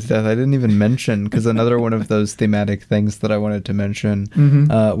 Speaking of his death, I didn't even mention, because another one of those thematic things that I wanted to mention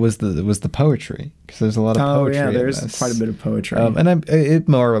was the poetry, because there's a lot of poetry. Oh yeah, there's quite a bit of poetry, and it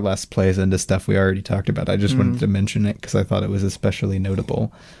more or less plays into stuff we already talked about. I just wanted to mention it because I thought it was especially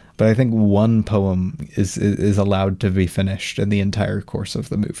notable. But I think one poem is allowed to be finished in the entire course of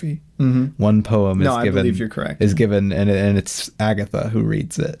the movie. One poem I believe you're correct. Is given, and it's Agatha who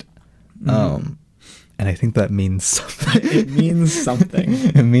reads it. And I think that means something. It means something.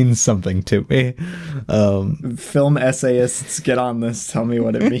 It means something to me. Film essayists, get on this. Tell me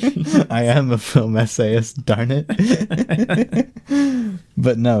what it means. I am a film essayist, darn it.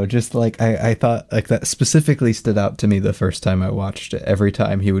 But no, just like I thought, like that specifically stood out to me the first time I watched it. Every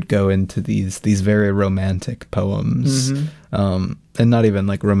time he would go into these very romantic poems, and not even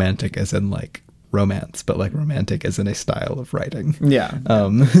like romantic as in like romance, but like romantic as in a style of writing. Yeah.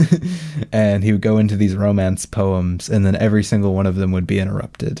 And he would go into these romance poems, and then every single one of them would be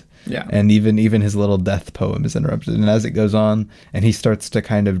interrupted. Yeah. And even his little death poem is interrupted. And as it goes on, and he starts to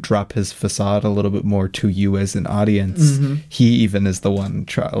kind of drop his facade a little bit more to you as an audience, he even is the one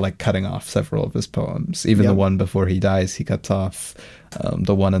like cutting off several of his poems. Even the one before he dies, he cuts off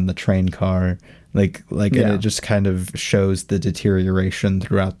the one in the train car. And it just kind of shows the deterioration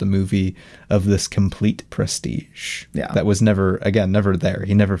throughout the movie of this complete prestige. Yeah. That was never there.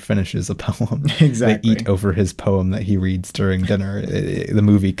 He never finishes a poem. Exactly. They eat over his poem that he reads during dinner. The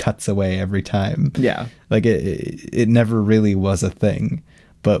movie cuts away every time. Yeah. Like it never really was a thing.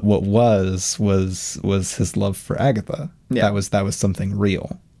 But what was his love for Agatha. Yeah. That was something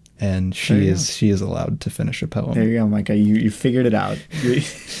real. And she is allowed to finish a poem. There you go, Micah. You figured it out.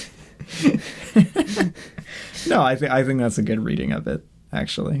 No, I think that's a good reading of it,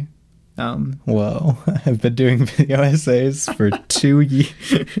 actually. Well, I've been doing video essays for 2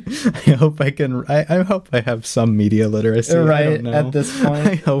 years. I hope I hope I have some media literacy. Right, I don't know. at this point.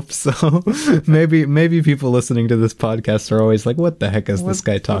 I hope so. Maybe people listening to this podcast are always like, what the heck is this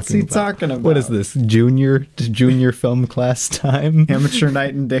guy talking about? What's he talking about? What is this, junior film class time? Amateur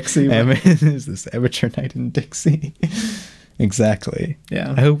Night in Dixie? Is this Amateur Night in Dixie? Exactly.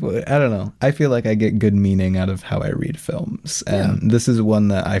 Yeah. I don't know. I feel like I get good meaning out of how I read films. And this is one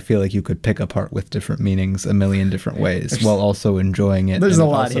that I feel like you could pick apart with different meanings a million different ways while also enjoying it. There's and a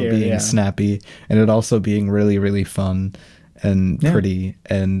lot also here, being snappy and it also being really, really fun and pretty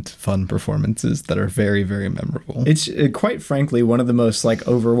and fun performances that are very, very memorable. It's quite frankly one of the most like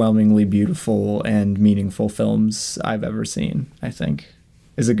overwhelmingly beautiful and meaningful films I've ever seen, I think,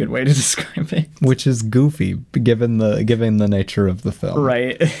 is a good way to describe it. Which is goofy given the nature of the film.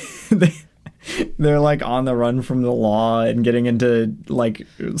 Right. They're like on the run from the law and getting into like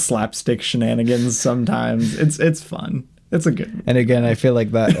slapstick shenanigans sometimes. It's fun. It's a good. And again, I feel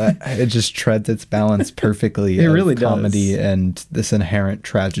like that it just treads its balance perfectly. It really does. Comedy and this inherent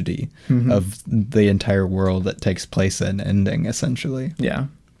tragedy of the entire world that takes place in ending, essentially. Yeah,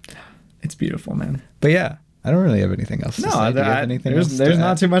 it's beautiful, man. But yeah, I don't really have anything else to say. Do you have anything else there's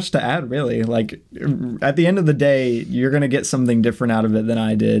not too much to add, really. Like at the end of the day, you're gonna get something different out of it than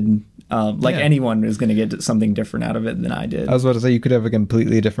I did. Anyone is going to get something different out of it than I did. I was about to say you could have a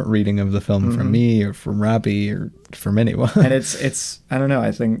completely different reading of the film from me or from Robbie or from anyone. And it's I don't know.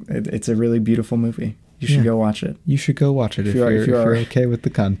 I think it's a really beautiful movie. You should go watch it. You should go watch it if you're okay with the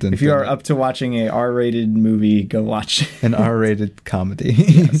content. If you are up to watching a R-rated movie, go watch an R-rated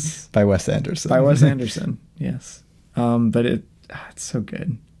comedy by Wes Anderson. By Wes Anderson, yes. But it's so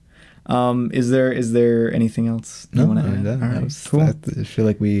good. Is there anything else you want to add? All right, cool. I feel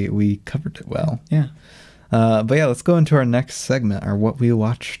like we covered it well. Yeah. But yeah, let's go into our next segment, our What We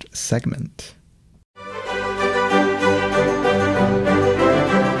Watched segment.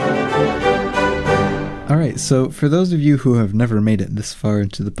 All right, so for those of you who have never made it this far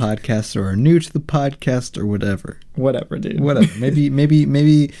into the podcast or are new to the podcast or whatever. Whatever, dude. Whatever.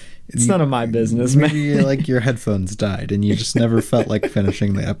 Maybe it's none of my business, maybe like your headphones died and you just never felt like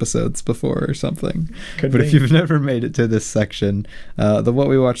finishing the episodes before or something. But if you've never made it to this section, the What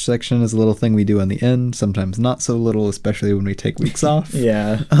We Watch section is a little thing we do on the end, sometimes not so little, especially when we take weeks off.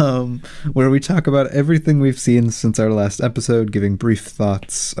 Yeah. Where we talk about everything we've seen since our last episode, giving brief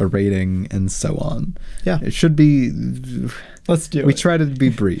thoughts, a rating, and so on. Yeah. It should be... Let's do it. We try to be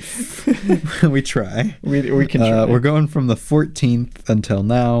brief. We try. We can try. We're going from the 14th until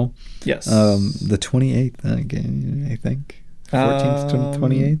now. Yes. The 28th again, I think. 14th to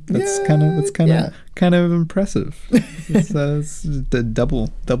 28th. That's kind of impressive. It's the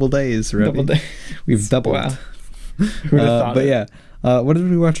double days, right? Double day. We've doubled. Wow. Who'd have thought but it? yeah. What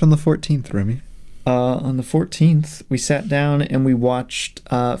did we watch on the 14th, Remy? On the 14th, we sat down and we watched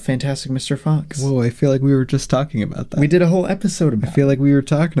Fantastic Mr. Fox. Whoa, I feel like we were just talking about that. We did a whole episode about it. I feel like we were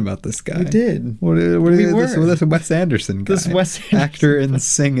talking about this guy. We did. This Wes Anderson guy. This Wes Anderson. Actor in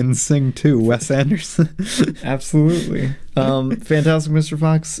Sing and Sing 2, Wes Anderson. Absolutely. Fantastic Mr.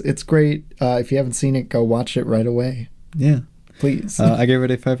 Fox, it's great. If you haven't seen it, go watch it right away. Yeah. Please. I gave it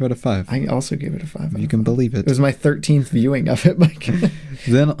a 5 out of 5. I also gave it a 5 out of 5. You can believe it. It was my 13th viewing of it, Mike.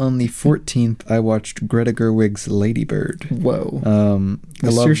 Then on the 14th, I watched Greta Gerwig's Lady Bird. Whoa. I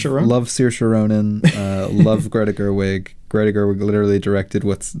love Saoirse Ronan. Love Greta Gerwig. Greta Gerwig literally directed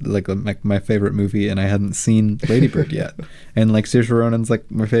what's like my favorite movie, and I hadn't seen Lady Bird yet. And like Saoirse Ronan's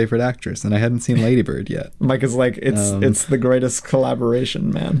like my favorite actress, and I hadn't seen Lady Bird yet. Mike is like, it's the greatest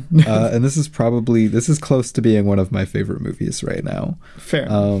collaboration, man. And this is close to being one of my favorite movies right now. Fair.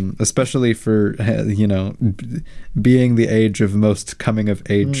 Especially for being the age of most coming of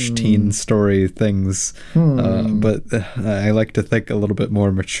age teen story things. But I like to think a little bit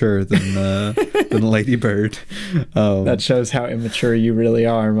more mature than Lady Bird. That shows how immature you really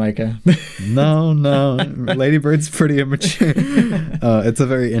are, Micah. No, Lady Bird's pretty immature. It's a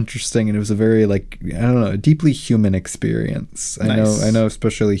very interesting, and it was a very deeply human experience. Nice. I know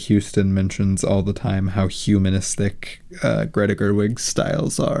especially Houston mentions all the time how humanistic Greta Gerwig's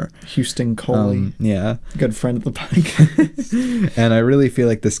styles are. Houston Coley. Yeah. Good friend of the podcast. And I really feel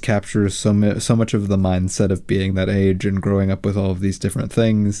like this captures so much of the mindset of being that age and growing up with all of these different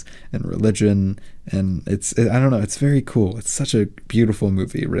things and religion. And I don't know, it's very cool. It's such a beautiful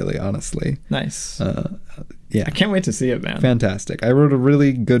movie, really, honestly. Nice. Yeah. I can't wait to see it, man. Fantastic. I wrote a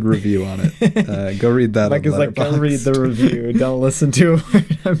really good review on it. Go read that. Mike is like, go read the review. Don't listen to what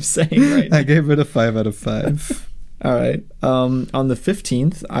I'm saying right now. I gave it a 5 out of 5. All right. On the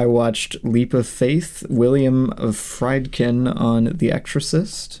 15th, I watched Leap of Faith, William Friedkin on The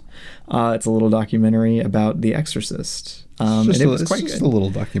Exorcist. It's a little documentary about The Exorcist. And it was quite just good. A little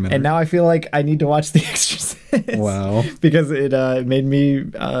documentary. And now I feel like I need to watch The Exorcist. Wow. Because it made me,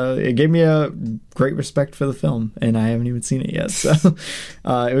 it gave me a great respect for the film, and I haven't even seen it yet. So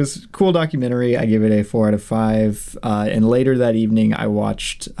it was a cool documentary. I gave it a 4 out of 5. And later that evening, I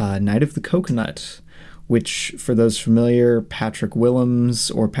watched Night of the Coconut, which for those familiar, Patrick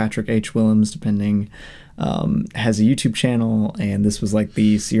Willems or Patrick H. Willems, depending, has a YouTube channel, and this was like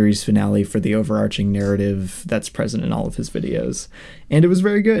the series finale for the overarching narrative that's present in all of his videos, and it was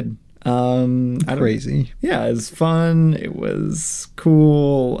very good. Crazy. Yeah, it was fun. It was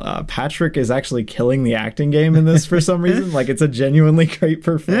cool. Patrick is actually killing the acting game in this for some reason. Like, it's a genuinely great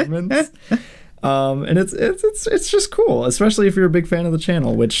performance. And it's just cool, especially if you're a big fan of the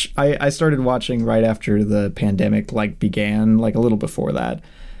channel, which I started watching right after the pandemic like began, like a little before that.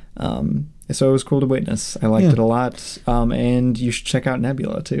 So it was cool to witness. I liked it a lot. And you should check out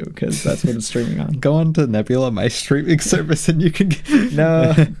Nebula too, because that's what it's streaming on. Go on to Nebula, my streaming service, and you can get...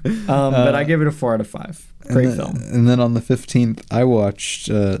 No, but I gave it a 4 out of 5. Great film. And then on the 15th, I watched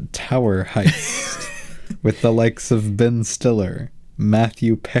Tower Heist with the likes of Ben Stiller,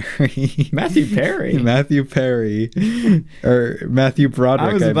 Matthew Perry. Matthew Perry? Matthew Perry. Or Matthew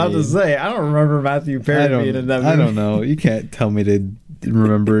Broderick, I was about to say, I don't remember Matthew Perry being in that movie. I don't know. You can't tell me to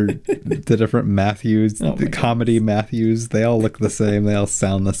remember the different Matthews, the comedy Matthews. They all look the same. They all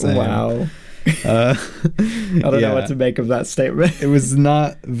sound the same. Wow. I don't know what to make of that statement. It was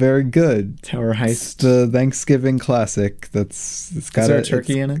not very good. Tower Heist. It's the Thanksgiving classic. It's got Is there a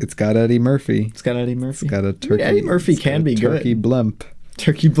turkey in it? It's got Eddie Murphy. It's got Eddie Murphy. It's got a turkey. Eddie Murphy can be good. Turkey blimp.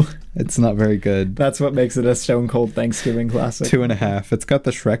 Turkey blimp. It's not very good. That's what makes it a stone cold Thanksgiving classic. 2.5. It's got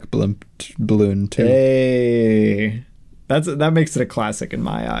the Shrek blimp balloon too. Hey. That makes it a classic in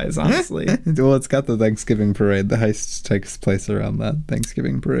my eyes, honestly. Well, it's got the Thanksgiving parade. The heist takes place around that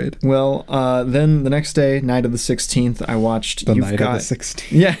Thanksgiving parade. Well, then the next day, night of the 16th, I watched of the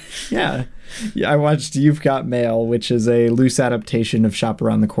 16th. Yeah, I watched You've Got Mail, which is a loose adaptation of Shop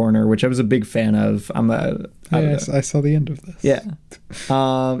Around the Corner, which I was a big fan of. I saw the end of this. Yeah.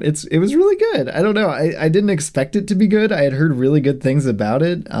 It was really good. I don't know. I didn't expect it to be good. I had heard really good things about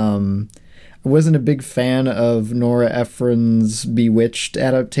it. I wasn't a big fan of Nora Ephron's Bewitched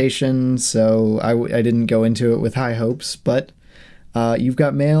adaptation, so I didn't go into it with high hopes, but You've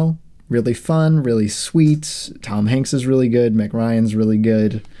Got Mail, really fun, really sweet. Tom Hanks is really good. Meg Ryan's really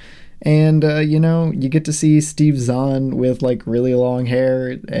good. And, you get to see Steve Zahn with, like, really long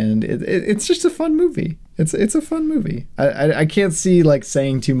hair, and it's just a fun movie. It's a fun movie. I can't see, like,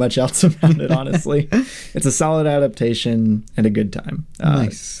 saying too much else about it, honestly. It's a solid adaptation and a good time.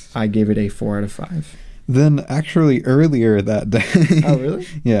 Nice. I gave it a 4 out of 5. Then actually earlier that day. Oh, really?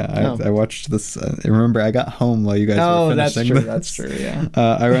 Yeah, I watched this. Remember, I got home while you guys were finishing this. That's true, yeah.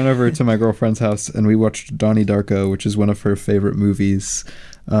 I ran over to my girlfriend's house and we watched Donnie Darko, which is one of her favorite movies.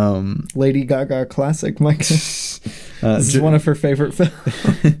 Lady Gaga classic, Mike. This is one of her favorite films.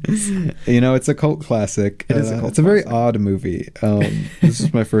 It's a cult classic. It is a cult It's a very odd movie. This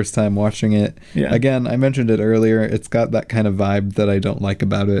is my first time watching it. Yeah. Again, I mentioned it earlier. It's got that kind of vibe that I don't like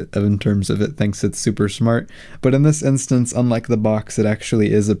about it in terms of it thinks it's super smart. But in this instance, unlike The Box, it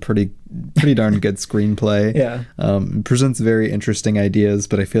actually is a pretty darn good screenplay. Yeah. It presents very interesting ideas,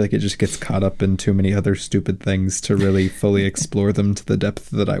 but I feel like it just gets caught up in too many other stupid things to really fully explore them to the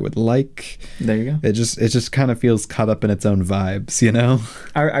depth that I would like. There you go. It just kind of feels caught up in its own vibes,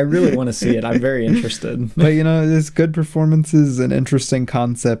 I really want to see it. I'm very interested. But there's good performances, an interesting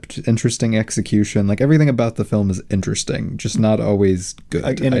concept, interesting execution. Like, everything about the film is interesting, just not always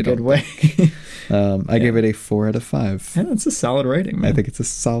good. In a good way. I gave it a 4 out of 5. Yeah, that's a solid rating, man. I think it's a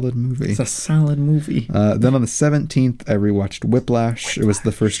solid movie. It's a solid movie. Then on the 17th, I rewatched Whiplash. It was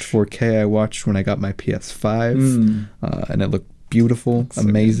the first 4K I watched when I got my PS5, and it looked beautiful,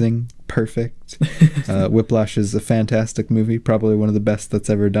 amazing, perfect. Whiplash is a fantastic movie, probably one of the best that's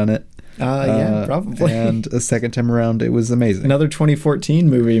ever done it. Yeah, probably. And a second time around, it was amazing. Another 2014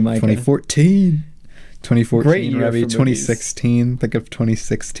 movie, Mike. 2014. 2014, great year Ravi, for 2016. Think of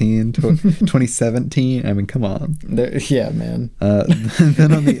 2016, 2017. I mean, come on. Yeah, man.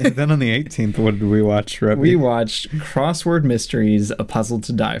 Then on the 18th, what did we watch, Ravi? We watched Crossword Mysteries: A Puzzle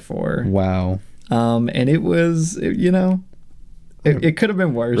to Die For. Wow. And it was, it could have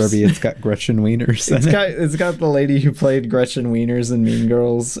been worse. Ravi, it's got Gretchen Wieners. It's got the lady who played Gretchen Wieners in Mean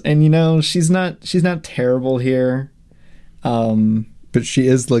Girls, and she's not terrible here. But she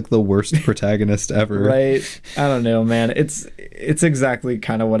is like the worst protagonist ever. Right. I don't know, man. It's exactly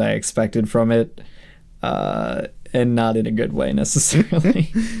kind of what I expected from it. And not in a good way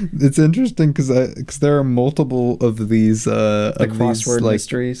necessarily. It's interesting because there are multiple of these crossword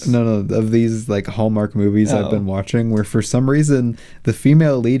mysteries. No, of these like Hallmark movies I've been watching where for some reason the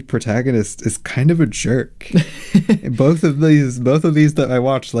female lead protagonist is kind of a jerk. both of these that I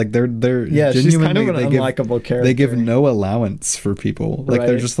watched, like they're genuinely, she's kind of an unlikable character. They give no allowance for people. Like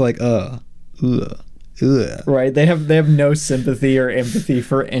they're just like ugh. ugh. Right? They have no sympathy or empathy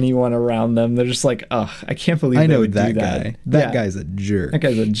for anyone around them. They're just like, ugh, I can't believe I they know would that do that. guy. That Yeah. guy's a jerk. That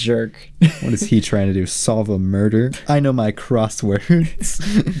guy's a jerk. What is he trying to do? Solve a murder? I know my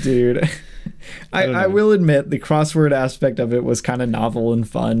crosswords. Dude. I don't I know. will admit the crossword aspect of it was kind of novel and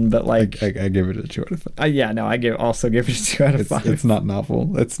fun, but like, I give it a 2 out of 5. yeah, no, I also give it a 2 out of 5. It's not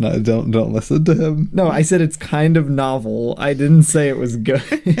novel. It's not. Don't listen to him. No, I said it's kind of novel. I didn't say it was good.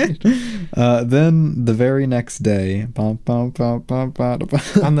 Then the very next day, on On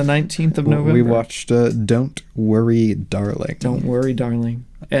the 19th of November. we watched Don't Worry, Darling. Don't Worry, Darling.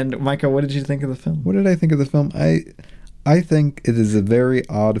 And Micah, what did you think of the film? What did I think of the film? I think it is a very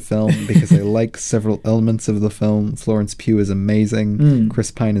odd film because I like several elements of the film. Florence Pugh is amazing. Chris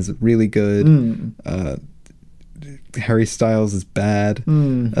Pine is really good. Harry Styles is bad.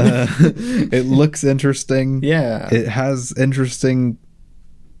 It looks interesting. Yeah. It has interesting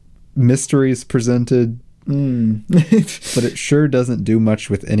mysteries presented, but it sure doesn't do much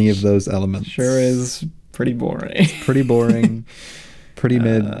with any of those elements. Sure is pretty boring. Pretty boring. Pretty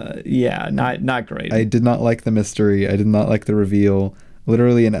mid. Yeah, not great. I did not like the mystery. I did not like the reveal.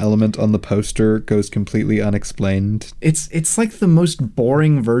 Literally, an element on the poster goes completely unexplained. It's like the most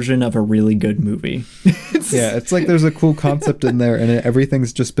boring version of a really good movie. Yeah, it's like there's a cool concept in there, and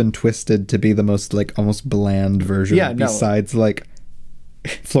everything's just been twisted to be the most like almost bland version. Yeah, no. Besides like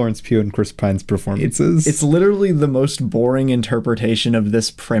Florence Pugh and Chris Pine's performances. It's literally the most boring interpretation of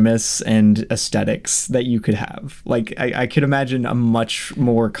this premise and aesthetics that you could have. Like, I could imagine a much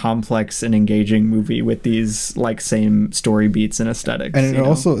more complex and engaging movie with these like same story beats and aesthetics. and it you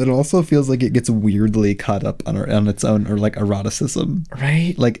know? also feels like it gets weirdly caught up on its own or like eroticism.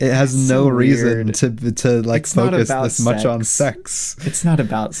 Right? Like it has That's no so reason weird. to like It's not focus about this much on sex. sex. It's not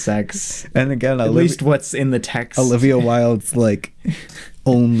about sex. And again, At least what's in the text. Olivia Wilde's like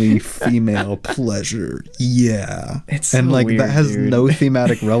only female pleasure. Yeah. It's so and like weird, that has dude. no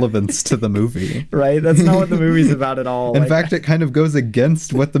thematic relevance to the movie. Right? That's not what the movie's about at all. In Like, fact, it kind of goes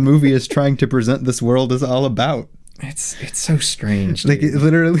against what the movie is trying to present this world as all about. it's so strange. Like it dude.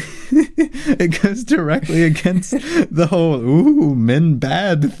 literally it goes directly against the whole ooh men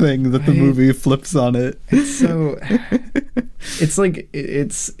bad thing that the Right. movie flips on it. It's so it's like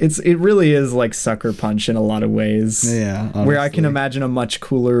it really is like Sucker Punch in a lot of ways. Yeah, Where I can honestly. imagine a much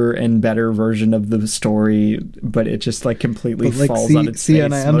cooler and better version of the story, but it just like completely But like, falls on its face.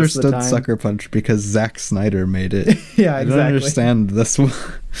 and I most of the understood time. Sucker Punch because Zack Snyder made it. Yeah, I don't exactly. understand this one.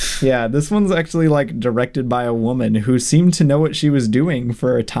 Yeah, this one's actually like directed by a woman who seemed to know what she was doing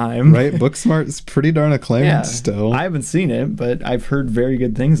for a time. Right? Booksmart is pretty darn acclaimed Yeah. still. I haven't seen it, but I've heard very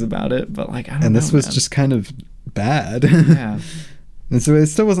good things about it. But like, I don't know. and this was man. just kind of bad. Yeah. And so it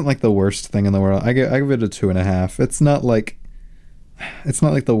still wasn't like the worst thing in the world. I give it a 2.5. It's not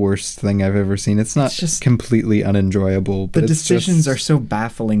like the worst thing I've ever seen. It's not It's just- completely unenjoyable. But The it's decisions just, are so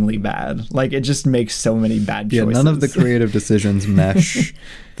bafflingly bad. Like, it just makes so many bad choices. none of the creative decisions mesh.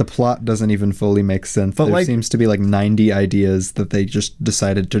 The plot doesn't even fully make sense. But, there like- seems to be like 90 ideas that they just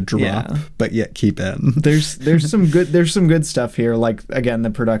decided to drop, Yeah. but yet keep in. There's some good stuff here. Like, again, the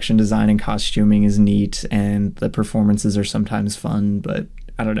production design and costuming is neat, and the performances are sometimes fun. But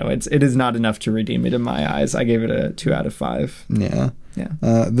I don't know. It is not enough to redeem it in my eyes. I gave it a 2 out of 5. Yeah. Yeah.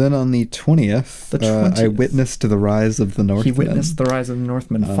 Then on the 20th, The I 20th. witnessed the rise of the Northmen. He witnessed the rise of the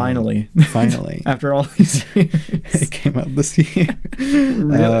Northmen. Finally. Finally. After all these years. It came out this year.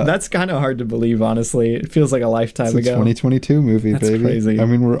 Really? That's kind of hard to believe, honestly. It feels like a lifetime It's a ago. 2022 movie, That's baby. crazy. I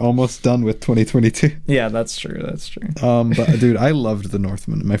mean, we're almost done with 2022. Yeah, that's true. That's true. But dude, I loved The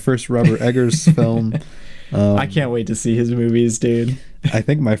Northman. My first Robert Eggers film. I can't wait to see his movies, dude. I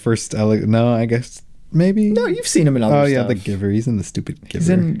think my first. No, I guess maybe. No, you've seen him in other Oh stuff. yeah, The Giver. He's in The Stupid Giver. He's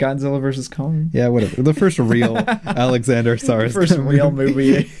in Godzilla vs. Kong. Yeah, whatever. The first real Alexander Sarsgaard. First real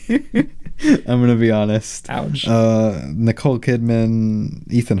movie. I'm gonna be honest. Ouch. Nicole Kidman,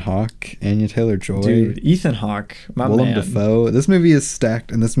 Ethan Hawke, Anya Taylor-Joy. Dude, Ethan Hawke, my Willem man. Dafoe. This movie is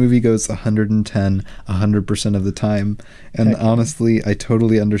stacked, and this movie goes 110% of the time. And Heck yeah. honestly, I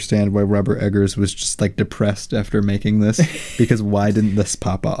totally understand why Robert Eggers was just like depressed after making this. Because why didn't this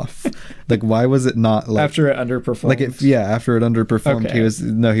pop off? Like, why was it not like After it underperformed. like after it underperformed?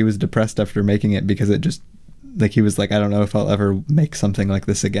 Okay. He was depressed after making it because it just like he was like, I don't know if I'll ever make something like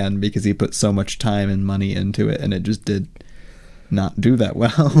this again because he put so much time and money into it, and it just did not do that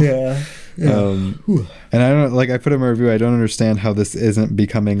well. Yeah. And I don't like I put in my review, I don't understand how this isn't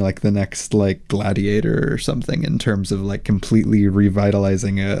becoming like the next like Gladiator or something in terms of like completely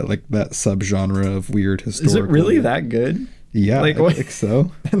revitalizing like that subgenre of weird historical. Is it really that good? Yeah, Like, I what? think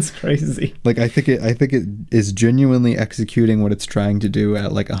so. That's crazy. Like I think it is genuinely executing what it's trying to do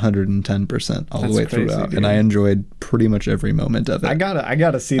at like 110% all That's the way crazy, throughout, dude. and I enjoyed pretty much every moment of it. I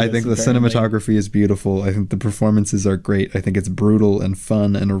gotta see this. I think the apparently. cinematography is beautiful. I think the performances are great. I think it's brutal and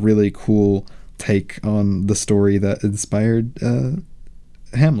fun and a really cool take on the story that inspired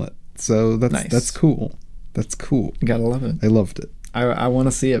Hamlet. So that's cool. That's cool. You gotta love it. I loved it. I want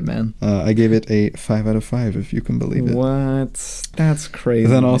to see it, man. I gave it a 5 out of 5, if you can believe it. What? That's crazy.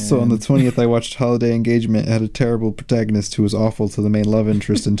 Then also man. on the 20th, I watched Holiday Engagement. It had a terrible protagonist who was awful to the main love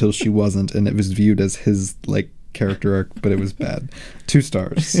interest until she wasn't, and it was viewed as his like character arc, but it was bad. 2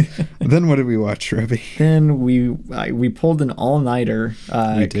 stars. Then what did we watch, Rebby? Then we pulled an all-nighter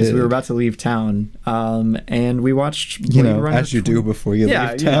because we were about to leave town, and we watched Blade Runner as you do before you leave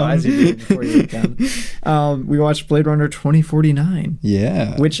town. Yeah, as you do before you leave town. We watched Blade Runner 2049.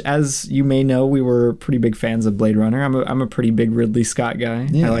 Yeah. Which, as you may know, we were pretty big fans of Blade Runner. I'm a pretty big Ridley Scott guy.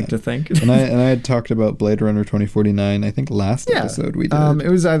 Yeah. I like to think. and I had talked about Blade Runner 2049. I think last episode we did.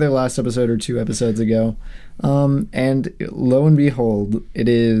 It was either last episode or 2 episodes ago. And lo and behold, it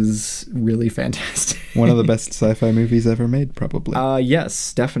is really fantastic. One of the best sci-fi movies ever made, probably.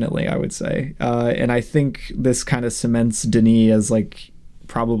 Yes, definitely, I would say. And I think this kind of cements Denis as like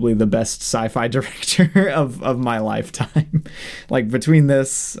probably the best sci-fi director of my lifetime. Like between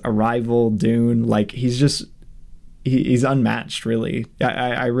this, Arrival, Dune, like he's unmatched, really.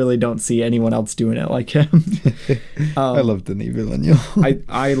 I really don't see anyone else doing it like him. I love Denis Villeneuve.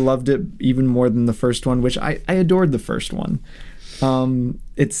 I loved it even more than the first one, which I adored the first one.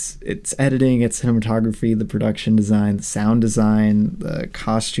 It's editing, its cinematography, the production design, the sound design, the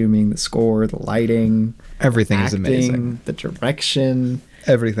costuming, the score, the lighting, Everything is acting, amazing. the direction.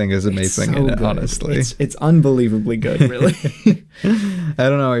 Everything is amazing in it, good. honestly. It's unbelievably good, really. I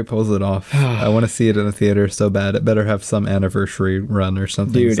don't know how he pulls it off. I want to see it in a theater so bad. It better have some anniversary run or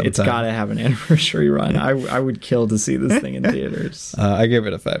something. Dude, sometime. it's got to have an anniversary run. I would kill to see this thing in theaters. I gave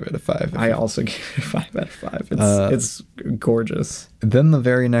it a 5 out of 5. I also gave it a 5 out of 5. It's gorgeous. Then the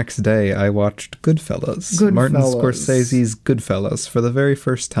very next day, I watched Goodfellas. Martin Scorsese's Goodfellas for the very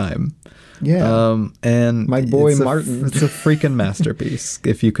first time. Yeah. And my boy Martin. It's a freaking masterpiece,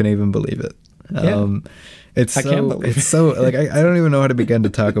 if you can even believe it. I can't believe it's so like I don't even know how to begin to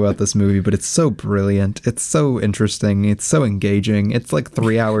talk about this movie, but it's so brilliant. It's so interesting. It's so engaging. It's like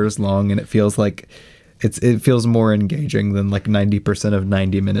 3 hours long, and it feels like it feels more engaging than like 90% of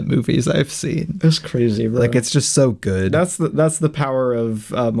 90-minute movies I've seen. That's crazy, bro. Like it's just so good. That's the power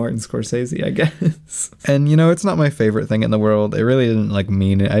of Martin Scorsese, I guess. And it's not my favorite thing in the world. It really didn't like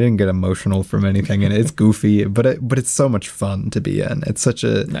mean it. I didn't get emotional from anything, and it's goofy, but it's so much fun to be in. It's such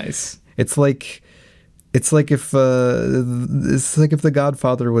a nice. It's like if The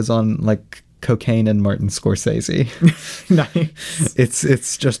Godfather was on like cocaine and Martin Scorsese. Nice.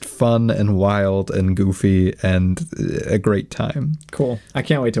 It's just fun and wild and goofy and a great time. Cool. I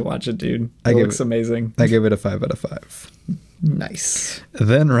can't wait to watch it, dude. It looks amazing. I give it a 5 out of 5. Nice.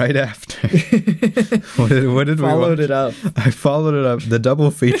 Then right after, what did we watch? Followed it up. I followed it up. The double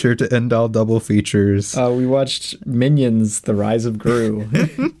feature to end all double features. We watched Minions: The Rise of Gru.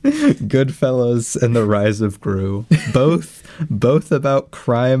 Goodfellas and The Rise of Gru. Both about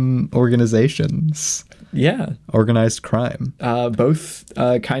crime organizations. Yeah. Organized crime. Both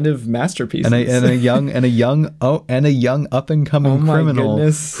kind of masterpieces. And a young up and coming criminal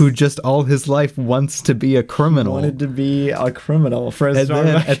who just all his life wants to be a criminal. Wanted to be a criminal for as long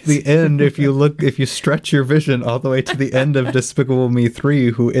then as at the end, if you stretch your vision all the way to the end of Despicable Me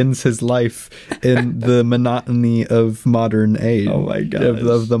 3, who ends his life in the monotony of modern age. Oh my god.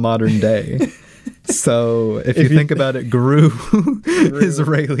 Of the modern day. So if you think about it, Gru is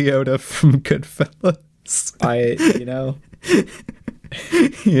Ray Liotta from Goodfellas.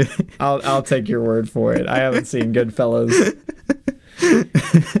 Yeah. I'll take your word for it. I haven't seen Goodfellas.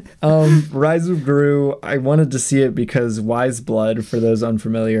 Rise of Gru, I wanted to see it because Wise Blood, for those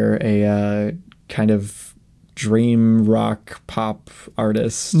unfamiliar, a kind of dream rock pop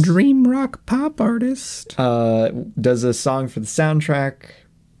artist. Does a song for the soundtrack,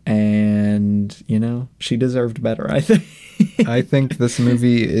 and she deserved better, I think. I think this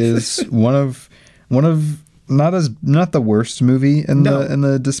movie is one of not the worst movie in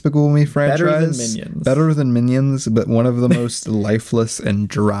the Despicable Me franchise. Better than Minions, but one of the most lifeless and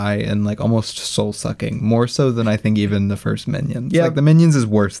dry and like almost soul sucking. More so than I think even the first Minions. Yeah, like the Minions is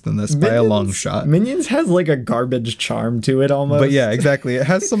worse than this by a long shot. Minions has like a garbage charm to it almost. But yeah, exactly. It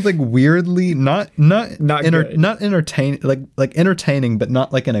has something weirdly not entertaining, like entertaining, but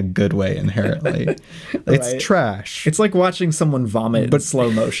not like in a good way inherently. It's trash. It's like watching someone vomit in slow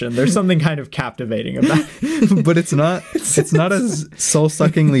motion. There's something kind of captivating about it. but it's not as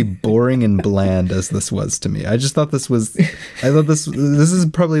soul-suckingly boring and bland as this was to me. I thought this is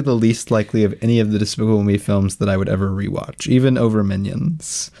probably the least likely of any of the Despicable Me films that I would ever rewatch, even over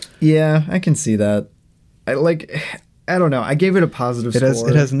Minions. Yeah, I can see that. I don't know. I gave it a positive score.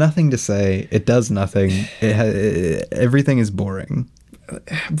 It has nothing to say. It does nothing. Everything is boring.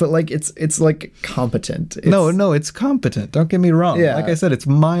 But like it's like competent. No, it's competent. Don't get me wrong. Yeah. Like I said, it's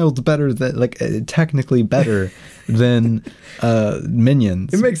mild better than technically better than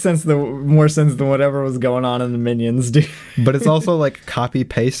Minions. It makes more sense than whatever was going on in the Minions, dude. But it's also like copy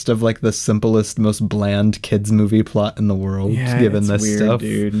paste of like the simplest, most bland kids movie plot in the world. Yeah, given it's this weird, stuff,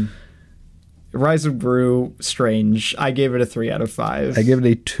 dude. Rise of Gru, strange. I gave it a 3 out of 5. I give it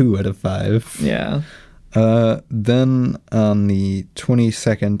a 2 out of 5. Yeah. Then on the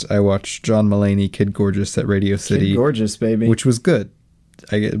 22nd, I watched John Mulaney, Kid Gorgeous at Radio City. Kid Gorgeous, baby. Which was good.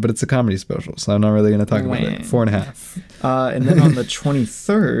 But it's a comedy special, so I'm not really going to talk about it. 4.5. And then on the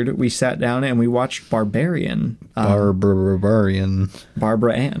 23rd, we sat down and we watched Barbarian. Barbarian.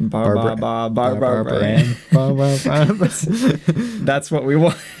 Barbara Ann. Barbara Ann. That's what we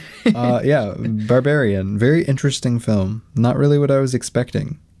watched. Yeah, Barbarian. Very interesting film. Not really what I was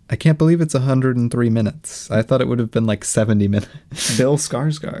expecting. I can't believe it's 103 minutes. I thought it would have been like 70 minutes. Bill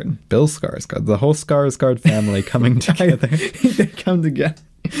Skarsgård. The whole Skarsgård family coming together. They come together.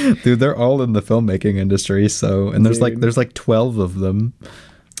 Dude, they're all in the filmmaking industry, and there's like 12 of them.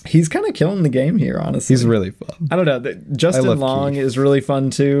 He's kind of killing the game here, honestly. He's really fun. I don't know. Justin Long is really fun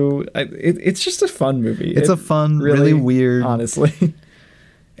too. It's just a fun movie. It's a fun, really weird. Honestly.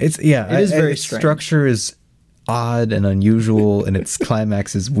 It is very strange. Structure is odd and unusual, and its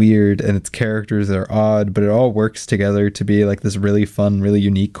climax is weird, and its characters are odd, but it all works together to be like this really fun, really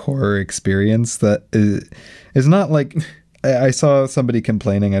unique horror experience that is not like... I saw somebody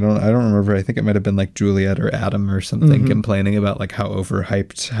complaining. I don't remember. I think it might have been like Juliet or Adam or something complaining about like how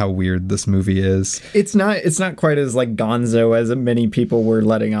overhyped, how weird this movie is. It's not quite as like gonzo as many people were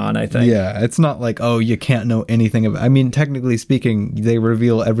letting on, I think. Yeah, it's not like, oh, you can't know anything about. I mean, technically speaking, they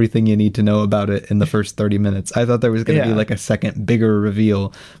reveal everything you need to know about it in the first 30 minutes. I thought there was going to be like a second bigger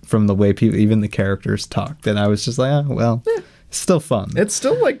reveal from the way people, even the characters talked, and I was just like, oh, well. Yeah. Still fun. It's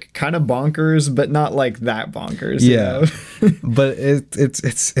still like kind of bonkers, but not like that bonkers. Yeah, you know? But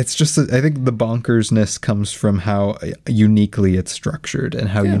it's just I think the bonkersness comes from how uniquely it's structured and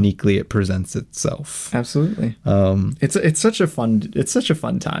how uniquely it presents itself. Absolutely. It's such a fun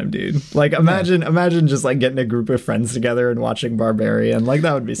time, dude. Like imagine just like getting a group of friends together and watching Barbarian. Like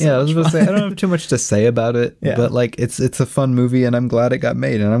that would be so I was about to say I don't have too much to say about it, but like it's a fun movie, and I'm glad it got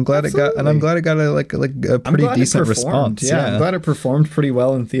made, and I'm glad it got a pretty decent response. Yeah. I'm glad it performed pretty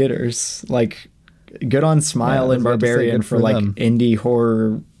well in theaters. Like, good on Smile and Barbarian for like indie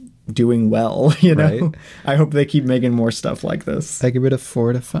horror doing well, you know? Right. I hope they keep making more stuff like this. I give it a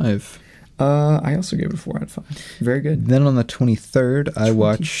 4 out of 5. I also gave it a 4 out of 5. Very good. Then on the 23rd, I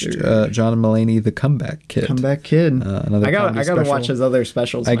watched John Mulaney, The Comeback Kid. Comeback Kid. Another I gotta watch his other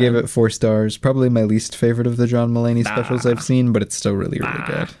specials. I gave it 4 stars. Probably my least favorite of the John Mulaney specials I've seen, but it's still really, really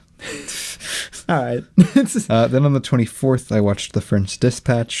good. All right. Then on the 24th, I watched The French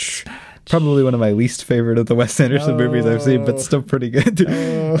Dispatch. Probably one of my least favorite of the Wes Anderson movies I've seen, but still pretty good.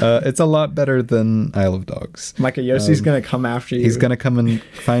 It's a lot better than Isle of Dogs. Micah Yossi's going to come after you. He's going to come and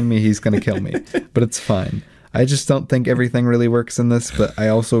find me. He's going to kill me. But it's fine. I just don't think everything really works in this, but I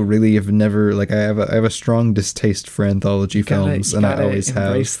also really have never, like, I have a strong distaste for anthology films, and I always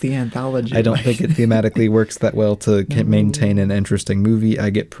have. Embrace the anthology. I don't think it thematically works that well to maintain an interesting movie. I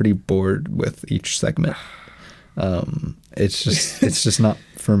get pretty bored with each segment. It's just not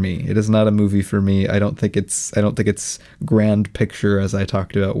for me. It is not a movie for me. I don't think its grand picture, as I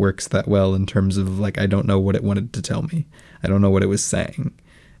talked about, works that well in terms of, like, I don't know what it wanted to tell me. I don't know what it was saying.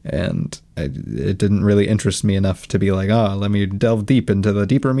 And it didn't really interest me enough to be like, let me delve deep into the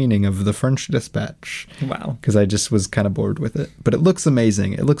deeper meaning of The French Dispatch. Wow. Because I just was kind of bored with it. But it looks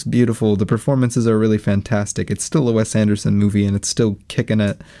amazing. It looks beautiful. The performances are really fantastic. It's still a Wes Anderson movie, and it's still kicking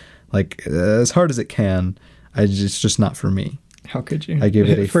it like as hard as it can. It's just not for me. How could you? I gave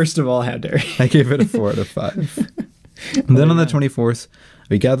it First of all, how dare you? I gave it a 4 out of 5. And then on the 24th,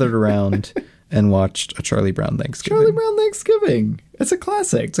 we gathered around and watched A Charlie Brown Thanksgiving. Charlie Brown Thanksgiving. It's a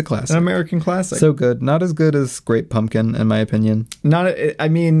classic. It's a classic. An American classic. So good. Not as good as Great Pumpkin, in my opinion. I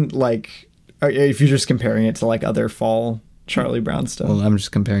mean, like, if you're just comparing it to, like, other fall Charlie Brown stuff. Well, I'm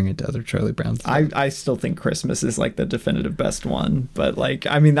just comparing it to other Charlie Brown stuff. I still think Christmas is, like, the definitive best one. But, like,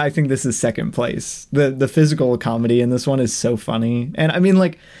 I mean, I think this is second place. The physical comedy in this one is so funny. And, I mean,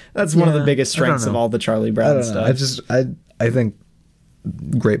 like, that's one of the biggest strengths of all the Charlie Brown stuff. I think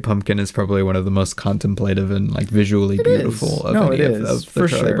Great Pumpkin is probably one of the most contemplative and like visually beautiful of any of the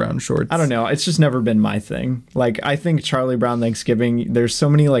Charlie Brown shorts. I don't know. It's just never been my thing. Like, I think Charlie Brown Thanksgiving, there's so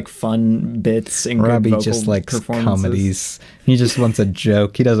many like fun bits and Robbie good vocal just likes performances. comedies. He just wants a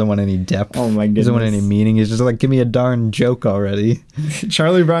joke. He doesn't want any depth. Oh my goodness. He doesn't want any meaning. He's just like, give me a darn joke already.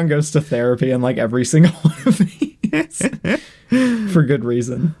 Charlie Brown goes to therapy in like every single one of these for good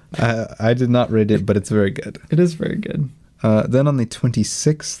reason. I did not rate it, but it's very good. It is very good. Then on the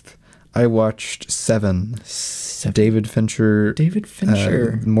 26th, I watched Seven. David Fincher.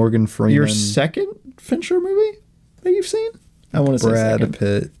 Morgan Freeman. Your second Fincher movie that you've seen? I want to say Brad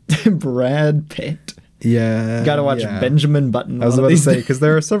Pitt. Brad Pitt. Yeah. Got to watch Benjamin Button. I was about to say, because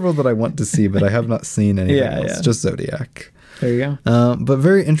there are several that I want to see, but I have not seen anything else. Yeah. Just Zodiac. There you go. But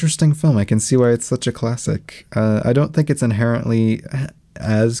very interesting film. I can see why it's such a classic. I don't think it's inherently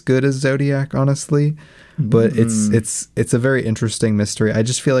as good as Zodiac, honestly, but it's a very interesting mystery. I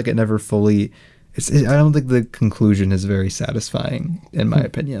just feel like it never fully. I don't think the conclusion is very satisfying, in my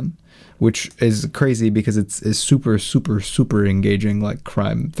opinion, which is crazy because it's super, super, super engaging, like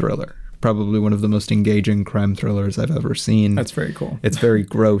crime thriller. Probably one of the most engaging crime thrillers I've ever seen. That's very cool. It's very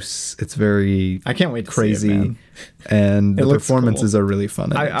gross. It's very I can't wait to crazy. See it, man. And the performances are really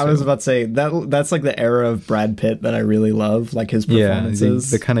fun. I was about to say that's like the era of Brad Pitt that I really love, like his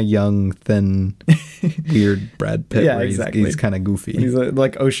performances. Yeah, the kind of young, thin, weird Brad Pitt. Yeah, where exactly. He's kind of goofy. He's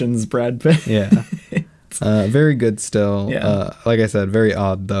like Ocean's Brad Pitt. Yeah. Very good still. Yeah. Like I said, very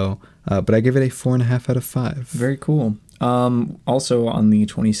odd though. But I give it a 4.5 out of 5. Very cool. Also on the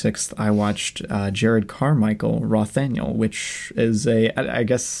 26th, I watched Jared Carmichael, Rothaniel, which is I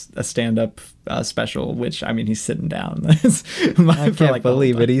guess a stand-up special, which, I mean, he's sitting down. I can't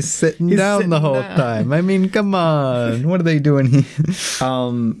believe it. He's sitting down the whole time. I mean, come on. What are they doing here?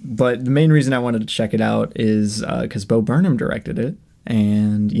 But the main reason I wanted to check it out is because Bo Burnham directed it.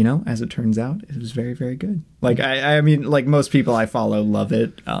 And, you know, as it turns out, it was very, very good. Like, I mean, like most people I follow love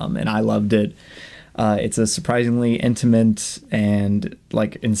it, and I loved it. It's a surprisingly intimate and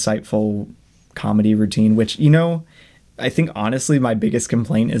like insightful comedy routine, which, you know, I think honestly my biggest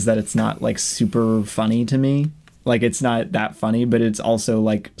complaint is that it's not like super funny to me. Like, it's not that funny, but it's also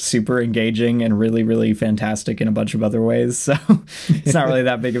like super engaging and really, really fantastic in a bunch of other ways. So it's not really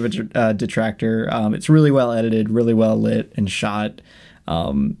that big of a detractor. It's really well edited, really well lit and shot.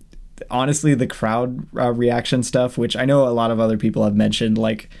 Honestly, the crowd reaction stuff, which I know a lot of other people have mentioned,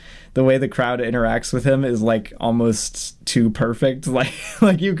 like the way the crowd interacts with him is like almost too perfect. Like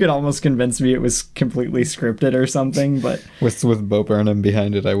you could almost convince me it was completely scripted or something. But with Bo Burnham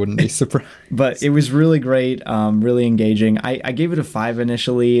behind it, I wouldn't be surprised. But it was really great, really engaging. I gave it a 5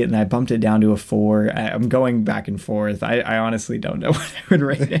 initially, and I bumped it down to a 4. I'm going back and forth. I honestly don't know what I would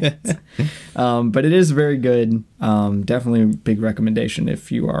rate it. But it is very good. Definitely a big recommendation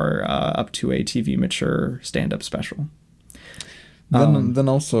if you are up to a TV mature stand-up special. Then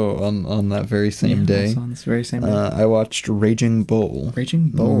also on that very same day, on this very same day, I watched Raging Bull. Raging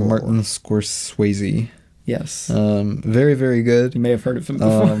Bull. Martin Scorsese. Yes. Very, very good. You may have heard of him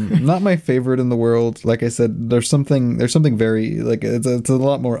before. Not my favorite in the world. Like I said, there's something very, like, it's a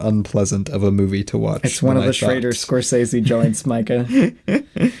lot more unpleasant of a movie to watch. It's one of the Schrader Scorsese joints, Micah.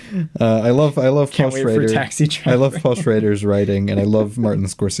 I love Can't Paul wait Schrader. for Taxi Driver. I love Paul Schrader's writing, and I love Martin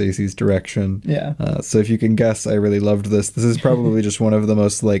Scorsese's direction. Yeah. So if you can guess, I really loved this. This is probably just one of the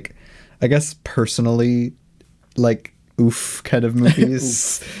most, like, I guess personally, like, oof kind of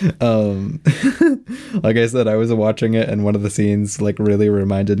movies. Like I said, I was watching it and one of the scenes like really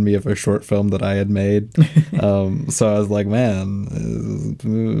reminded me of a short film that I had made. So I was like, man,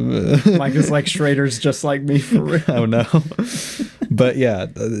 Mike is like Schrader's just like me for real. Oh no. But yeah,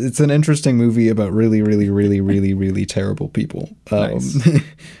 it's an interesting movie about really, really, really, really, really terrible people. Nice.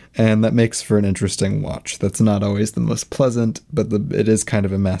 And that makes for an interesting watch. That's not always the most pleasant, but it is kind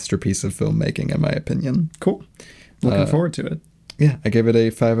of a masterpiece of filmmaking in my opinion. Cool. Looking forward to it. Yeah, I gave it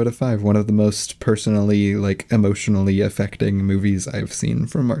a 5 out of 5. One of the most personally, like, emotionally affecting movies I've seen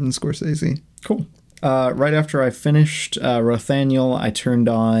from Martin Scorsese. Cool. Right after I finished Rothaniel, I turned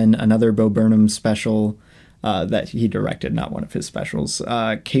on another Bo Burnham special that he directed, not one of his specials.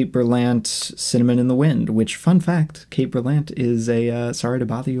 Kate Berlant, Cinnamon in the Wind, which, fun fact, Kate Berlant is a Sorry to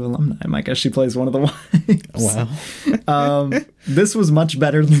Bother You alumni. I guess she plays one of the wives. Wow. This was much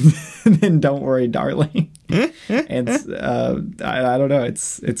better than Don't Worry, Darling. And I don't know.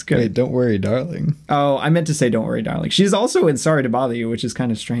 It's good. Wait, Don't Worry, Darling. Oh, I meant to say Don't Worry, Darling. She's also in Sorry to Bother You, which is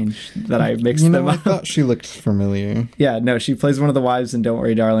kind of strange that I mixed them I up. thought she looked familiar. Yeah, no, she plays one of the wives in Don't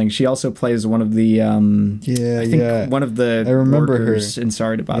Worry, Darling. She also plays one of the one of the I remember workers her in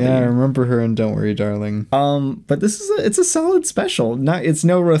Sorry to Bother Yeah, I You. remember her in Don't Worry, Darling. But this is it's a solid special. It's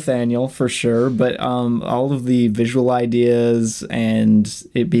no Rothaniel for sure, but all of the visual ideas and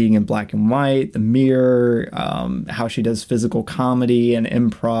it being in black and white, the mirror, how she does physical comedy and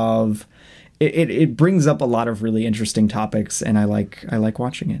improv, it brings up a lot of really interesting topics, and I like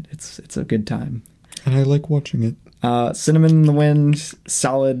watching it. It's a good time. And I like watching it. Cinnamon in the Wind,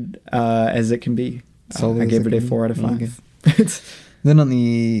 solid as it can be. Solid I as gave it it a can be? 4 out of 5. Okay. Then on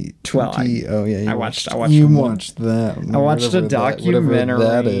the 12, 20, I watched you more. watched that. I watched a documentary. Whatever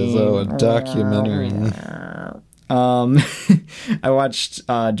that is. Oh, a documentary. I watched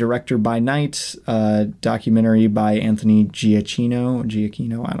Director by Night, documentary by Anthony Giacchino.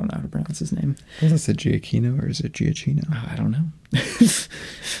 I don't know how to pronounce his name. Is it Giacchino or is it Giacchino? I don't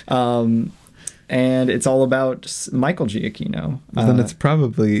know. And it's all about Michael Giacchino. Then it's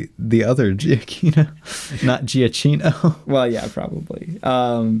probably the other Giacchino, not Giacchino. Well, yeah, probably.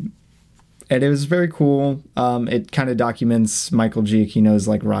 And it was very cool. It kind of documents Michael Giacchino's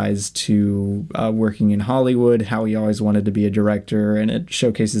like rise to working in Hollywood, how he always wanted to be a director, and it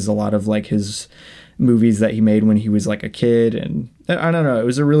showcases a lot of like his movies that he made when he was like a kid. And I don't know, it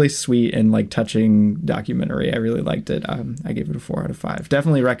was a really sweet and like touching documentary. I really liked it. I gave it a 4 out of 5.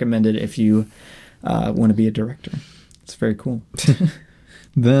 Definitely recommend it if you want to be a director. It's very cool.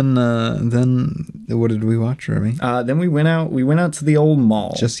 Then what did we watch, Remy? Then we went out to the old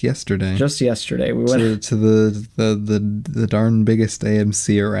mall. Just yesterday. We went to the darn biggest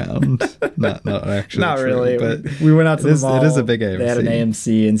AMC around. not actually. Not true, really, but we went out to the mall. It is a big AMC. They had an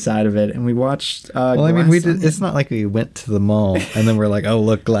AMC inside of it, and we watched. Well, I mean, we did. It's not like we went to the mall and then we're like, oh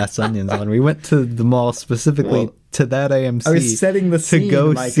look, Glass Onion's on. We went to the mall specifically to that AMC. I was setting the scene to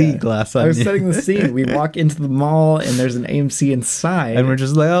go Micah. see Glass Onion. I was setting the scene. We walk into the mall and there's an AMC inside, and we're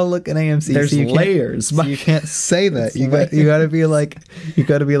just like, oh look, an AMC. There's layers. So you can't say that. You got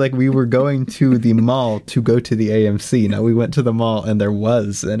to be like we were going to the mall to go to the AMC. Now we went to the mall and there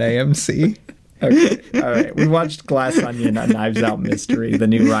was an AMC. Okay, all right. We watched Glass Onion, a Knives Out mystery, the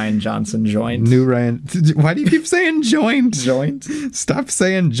new Rian Johnson joint. Why do you keep saying joint? Joint? Stop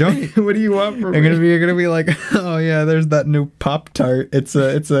saying joint. What do you want from me? You're gonna be like, oh yeah, there's that new Pop-Tart. It's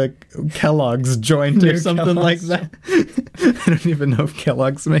a Kellogg's joint or something like that. I don't even know if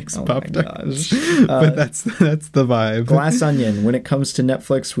Kellogg's makes Pop-Tarts, but that's the vibe. Glass Onion. When it comes to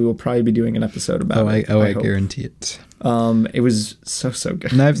Netflix, we will probably be doing an episode about it. I guarantee it. It was so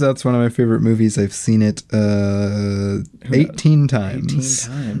good. Knives Out's one of my favorite movies. I've seen it 18 times. 18 times.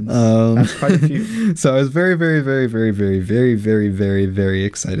 That's quite a few. So I was very, very, very, very, very, very, very, very, very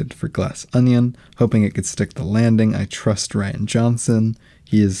excited for Glass Onion, hoping it could stick the landing. I trust Rian Johnson.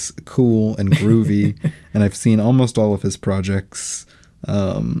 He is cool and groovy, and I've seen almost all of his projects.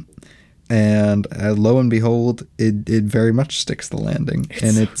 And lo and behold, it very much sticks the landing.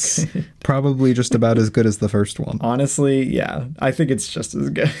 It's probably just about as good as the first one. Honestly, yeah. I think it's just as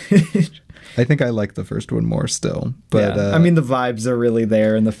good. I think I like the first one more still. But yeah. I mean, the vibes are really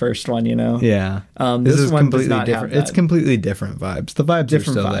there in the first one, you know? Yeah. This one completely different. It's completely different vibes. The vibes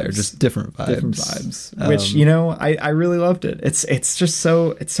different are still vibes. there, just different vibes. Different vibes. Which, you know, I really loved it. It's just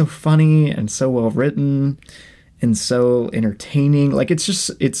so funny and so well written. And so entertaining. Like, it's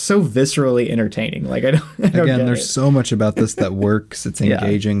so viscerally entertaining. Like, I don't Again, there's so much about this that works. It's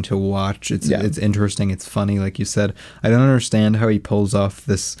engaging to watch. It's interesting. It's funny, like you said. I don't understand how he pulls off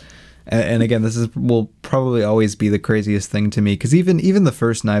this. And again, will probably always be the craziest thing to me. Because even the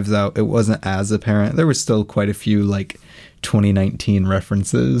first Knives Out, it wasn't as apparent. There was still quite a few, like, 2019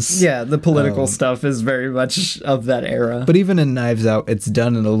 references. Yeah, the political stuff is very much of that era. But even in Knives Out, it's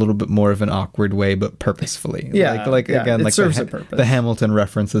done in a little bit more of an awkward way, but purposefully. Again, like serves a purpose. The Hamilton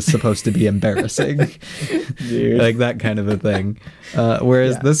reference is supposed to be embarrassing. Dude. Like that kind of a thing.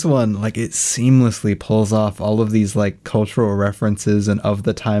 Whereas this one, like, it seamlessly pulls off all of these like cultural references and of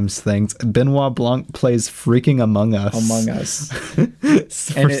the times things. Benoit Blanc plays freaking Among Us.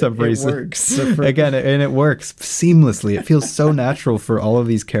 For some reason. It works. Again, and it works seamlessly. It feels so natural for all of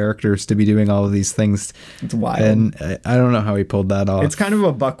these characters to be doing all of these things. It's wild. And I don't know how he pulled that off. It's kind of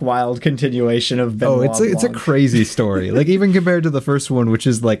a Buck Wild continuation of Benoit Blanc. It's a crazy story. Like, even compared to the first one, which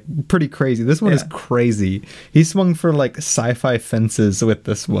is like pretty crazy. This one is crazy. He swung for like sci-fi fences with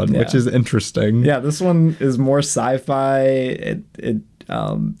this one, which is interesting. Yeah, this one is more sci-fi.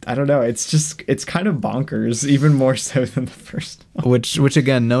 I don't know. It's kind of bonkers, even more so than the first. which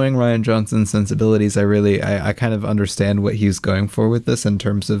again, knowing Rian Johnson's sensibilities, I kind of understand what he's going for with this in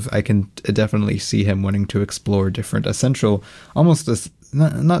terms of I can definitely see him wanting to explore different essential, almost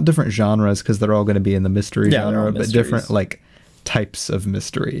not different genres because they're all going to be in the mystery genre, but different like types of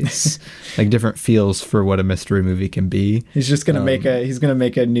mysteries, like different feels for what a mystery movie can be. He's just gonna make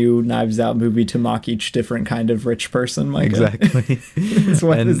a new Knives Out movie to mock each different kind of rich person, Micah. Exactly. That's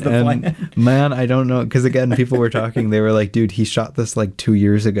what is the plan. Man, I don't know, because again, people were talking, they were like, dude, he shot this like 2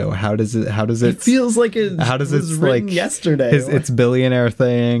 years ago. How does it feels like it was written like yesterday. It's billionaire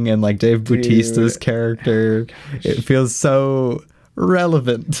thing and like Dave Bautista's character. It feels so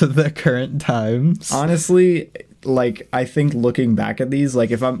relevant to the current times. Honestly, like I think looking back at these, like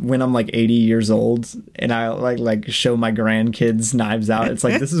when I'm like 80 years old and I like show my grandkids Knives Out, it's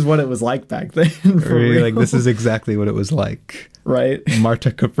like this is what it was like back then. Really, like this is exactly what it was like. Right.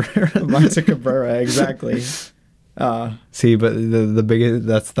 Marta Cabrera. Marta Cabrera, exactly. See, but the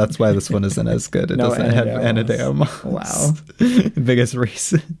biggest that's why this one isn't as good. It doesn't have Ana de Armas. Wow. Biggest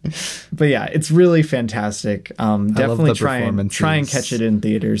reason. But yeah, it's really fantastic. Definitely try and catch it in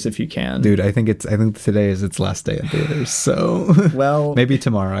theaters if you can. Dude, I think today is its last day in theaters. So well, maybe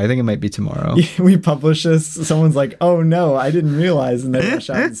tomorrow. I think it might be tomorrow. We publish this, someone's like, "Oh no, I didn't realize," and they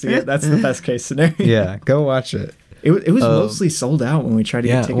rush out and see it. That's the best case scenario. Yeah, go watch it. It was mostly sold out when we tried to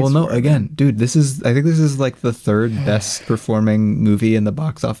get tickets. Well, no, for it. again, dude, I think this is like the third best performing movie in the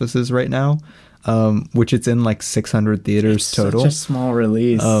box offices right now, which it's in like 600 theaters total. Such a small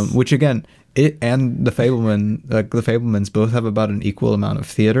release. Which again, it and The Fabelmans both have about an equal amount of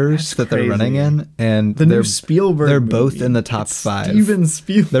theaters that they're running in, and new Spielberg they're movie. both in the top 5. Steven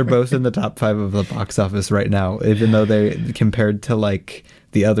Spielberg. They're both in the top 5 of the box office right now, even though they compared to like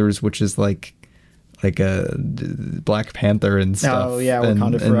the others, which is like a Black Panther and stuff. Oh yeah,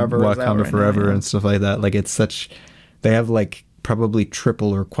 Wakanda Forever. Wakanda Forever and stuff like that. Like they have like probably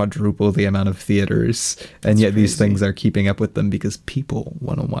triple or quadruple the amount of theaters, and yet these things are keeping up with them because people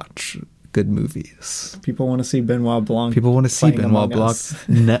want to watch good movies. People want to see Benoit Blanc. People want to see Benoit Blanc.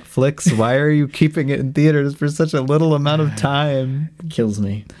 Netflix, why are you keeping it in theaters for such a little amount of time? It kills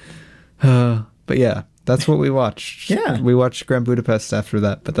me. But yeah, that's what we watched. Yeah. We watched Grand Budapest after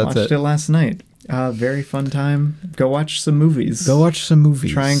that, but that's Watched it last night. Very fun time. Go watch some movies.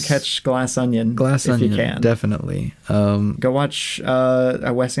 Try and catch Glass Onion. If you can. Definitely. Go watch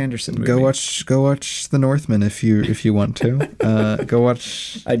a Wes Anderson movie. Go watch The Northman if you want to. Go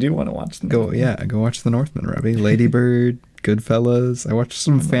watch. I do want to watch them. Go watch The Northman, Robbie. Lady Bird, Goodfellas. I watched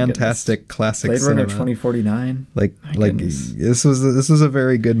some fantastic classic Blade Runner cinema. 2049. Like this was a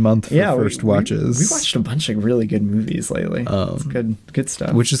very good month for first watches. We watched a bunch of really good movies lately. It's good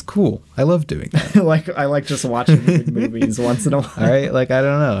stuff. Which is cool. I love doing that. I like just watching good movies once in a while. All right, like I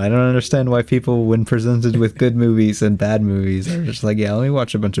don't know. I don't understand why people, when presented with good movies and bad movies, are just like, yeah, let me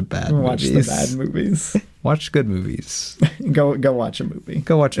watch a bunch of bad movies. Watch the bad movies. Watch good movies. Go watch a movie.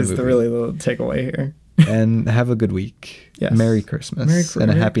 Go watch a movie. It's the really little takeaway here. And have a good week. Yes. Merry Christmas. And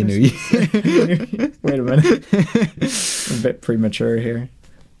a Happy New Year. Wait a minute. A bit premature here.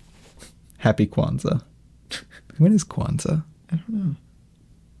 Happy Kwanzaa. When is Kwanzaa? I don't know.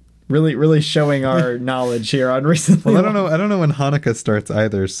 Really showing our knowledge here on recently. Well, I don't know when Hanukkah starts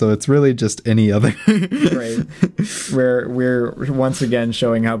either, so it's really just any other. Right. We're once again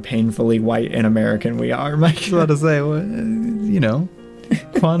showing how painfully white and American we are, Mike. I was about to say, well,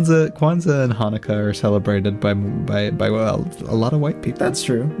 Kwanzaa and Hanukkah are celebrated by a lot of white people. That's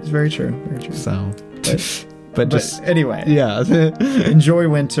true. It's very true. Very true. So, but just anyway, yeah. Enjoy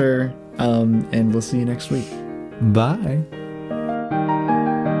winter, and we'll see you next week. Bye.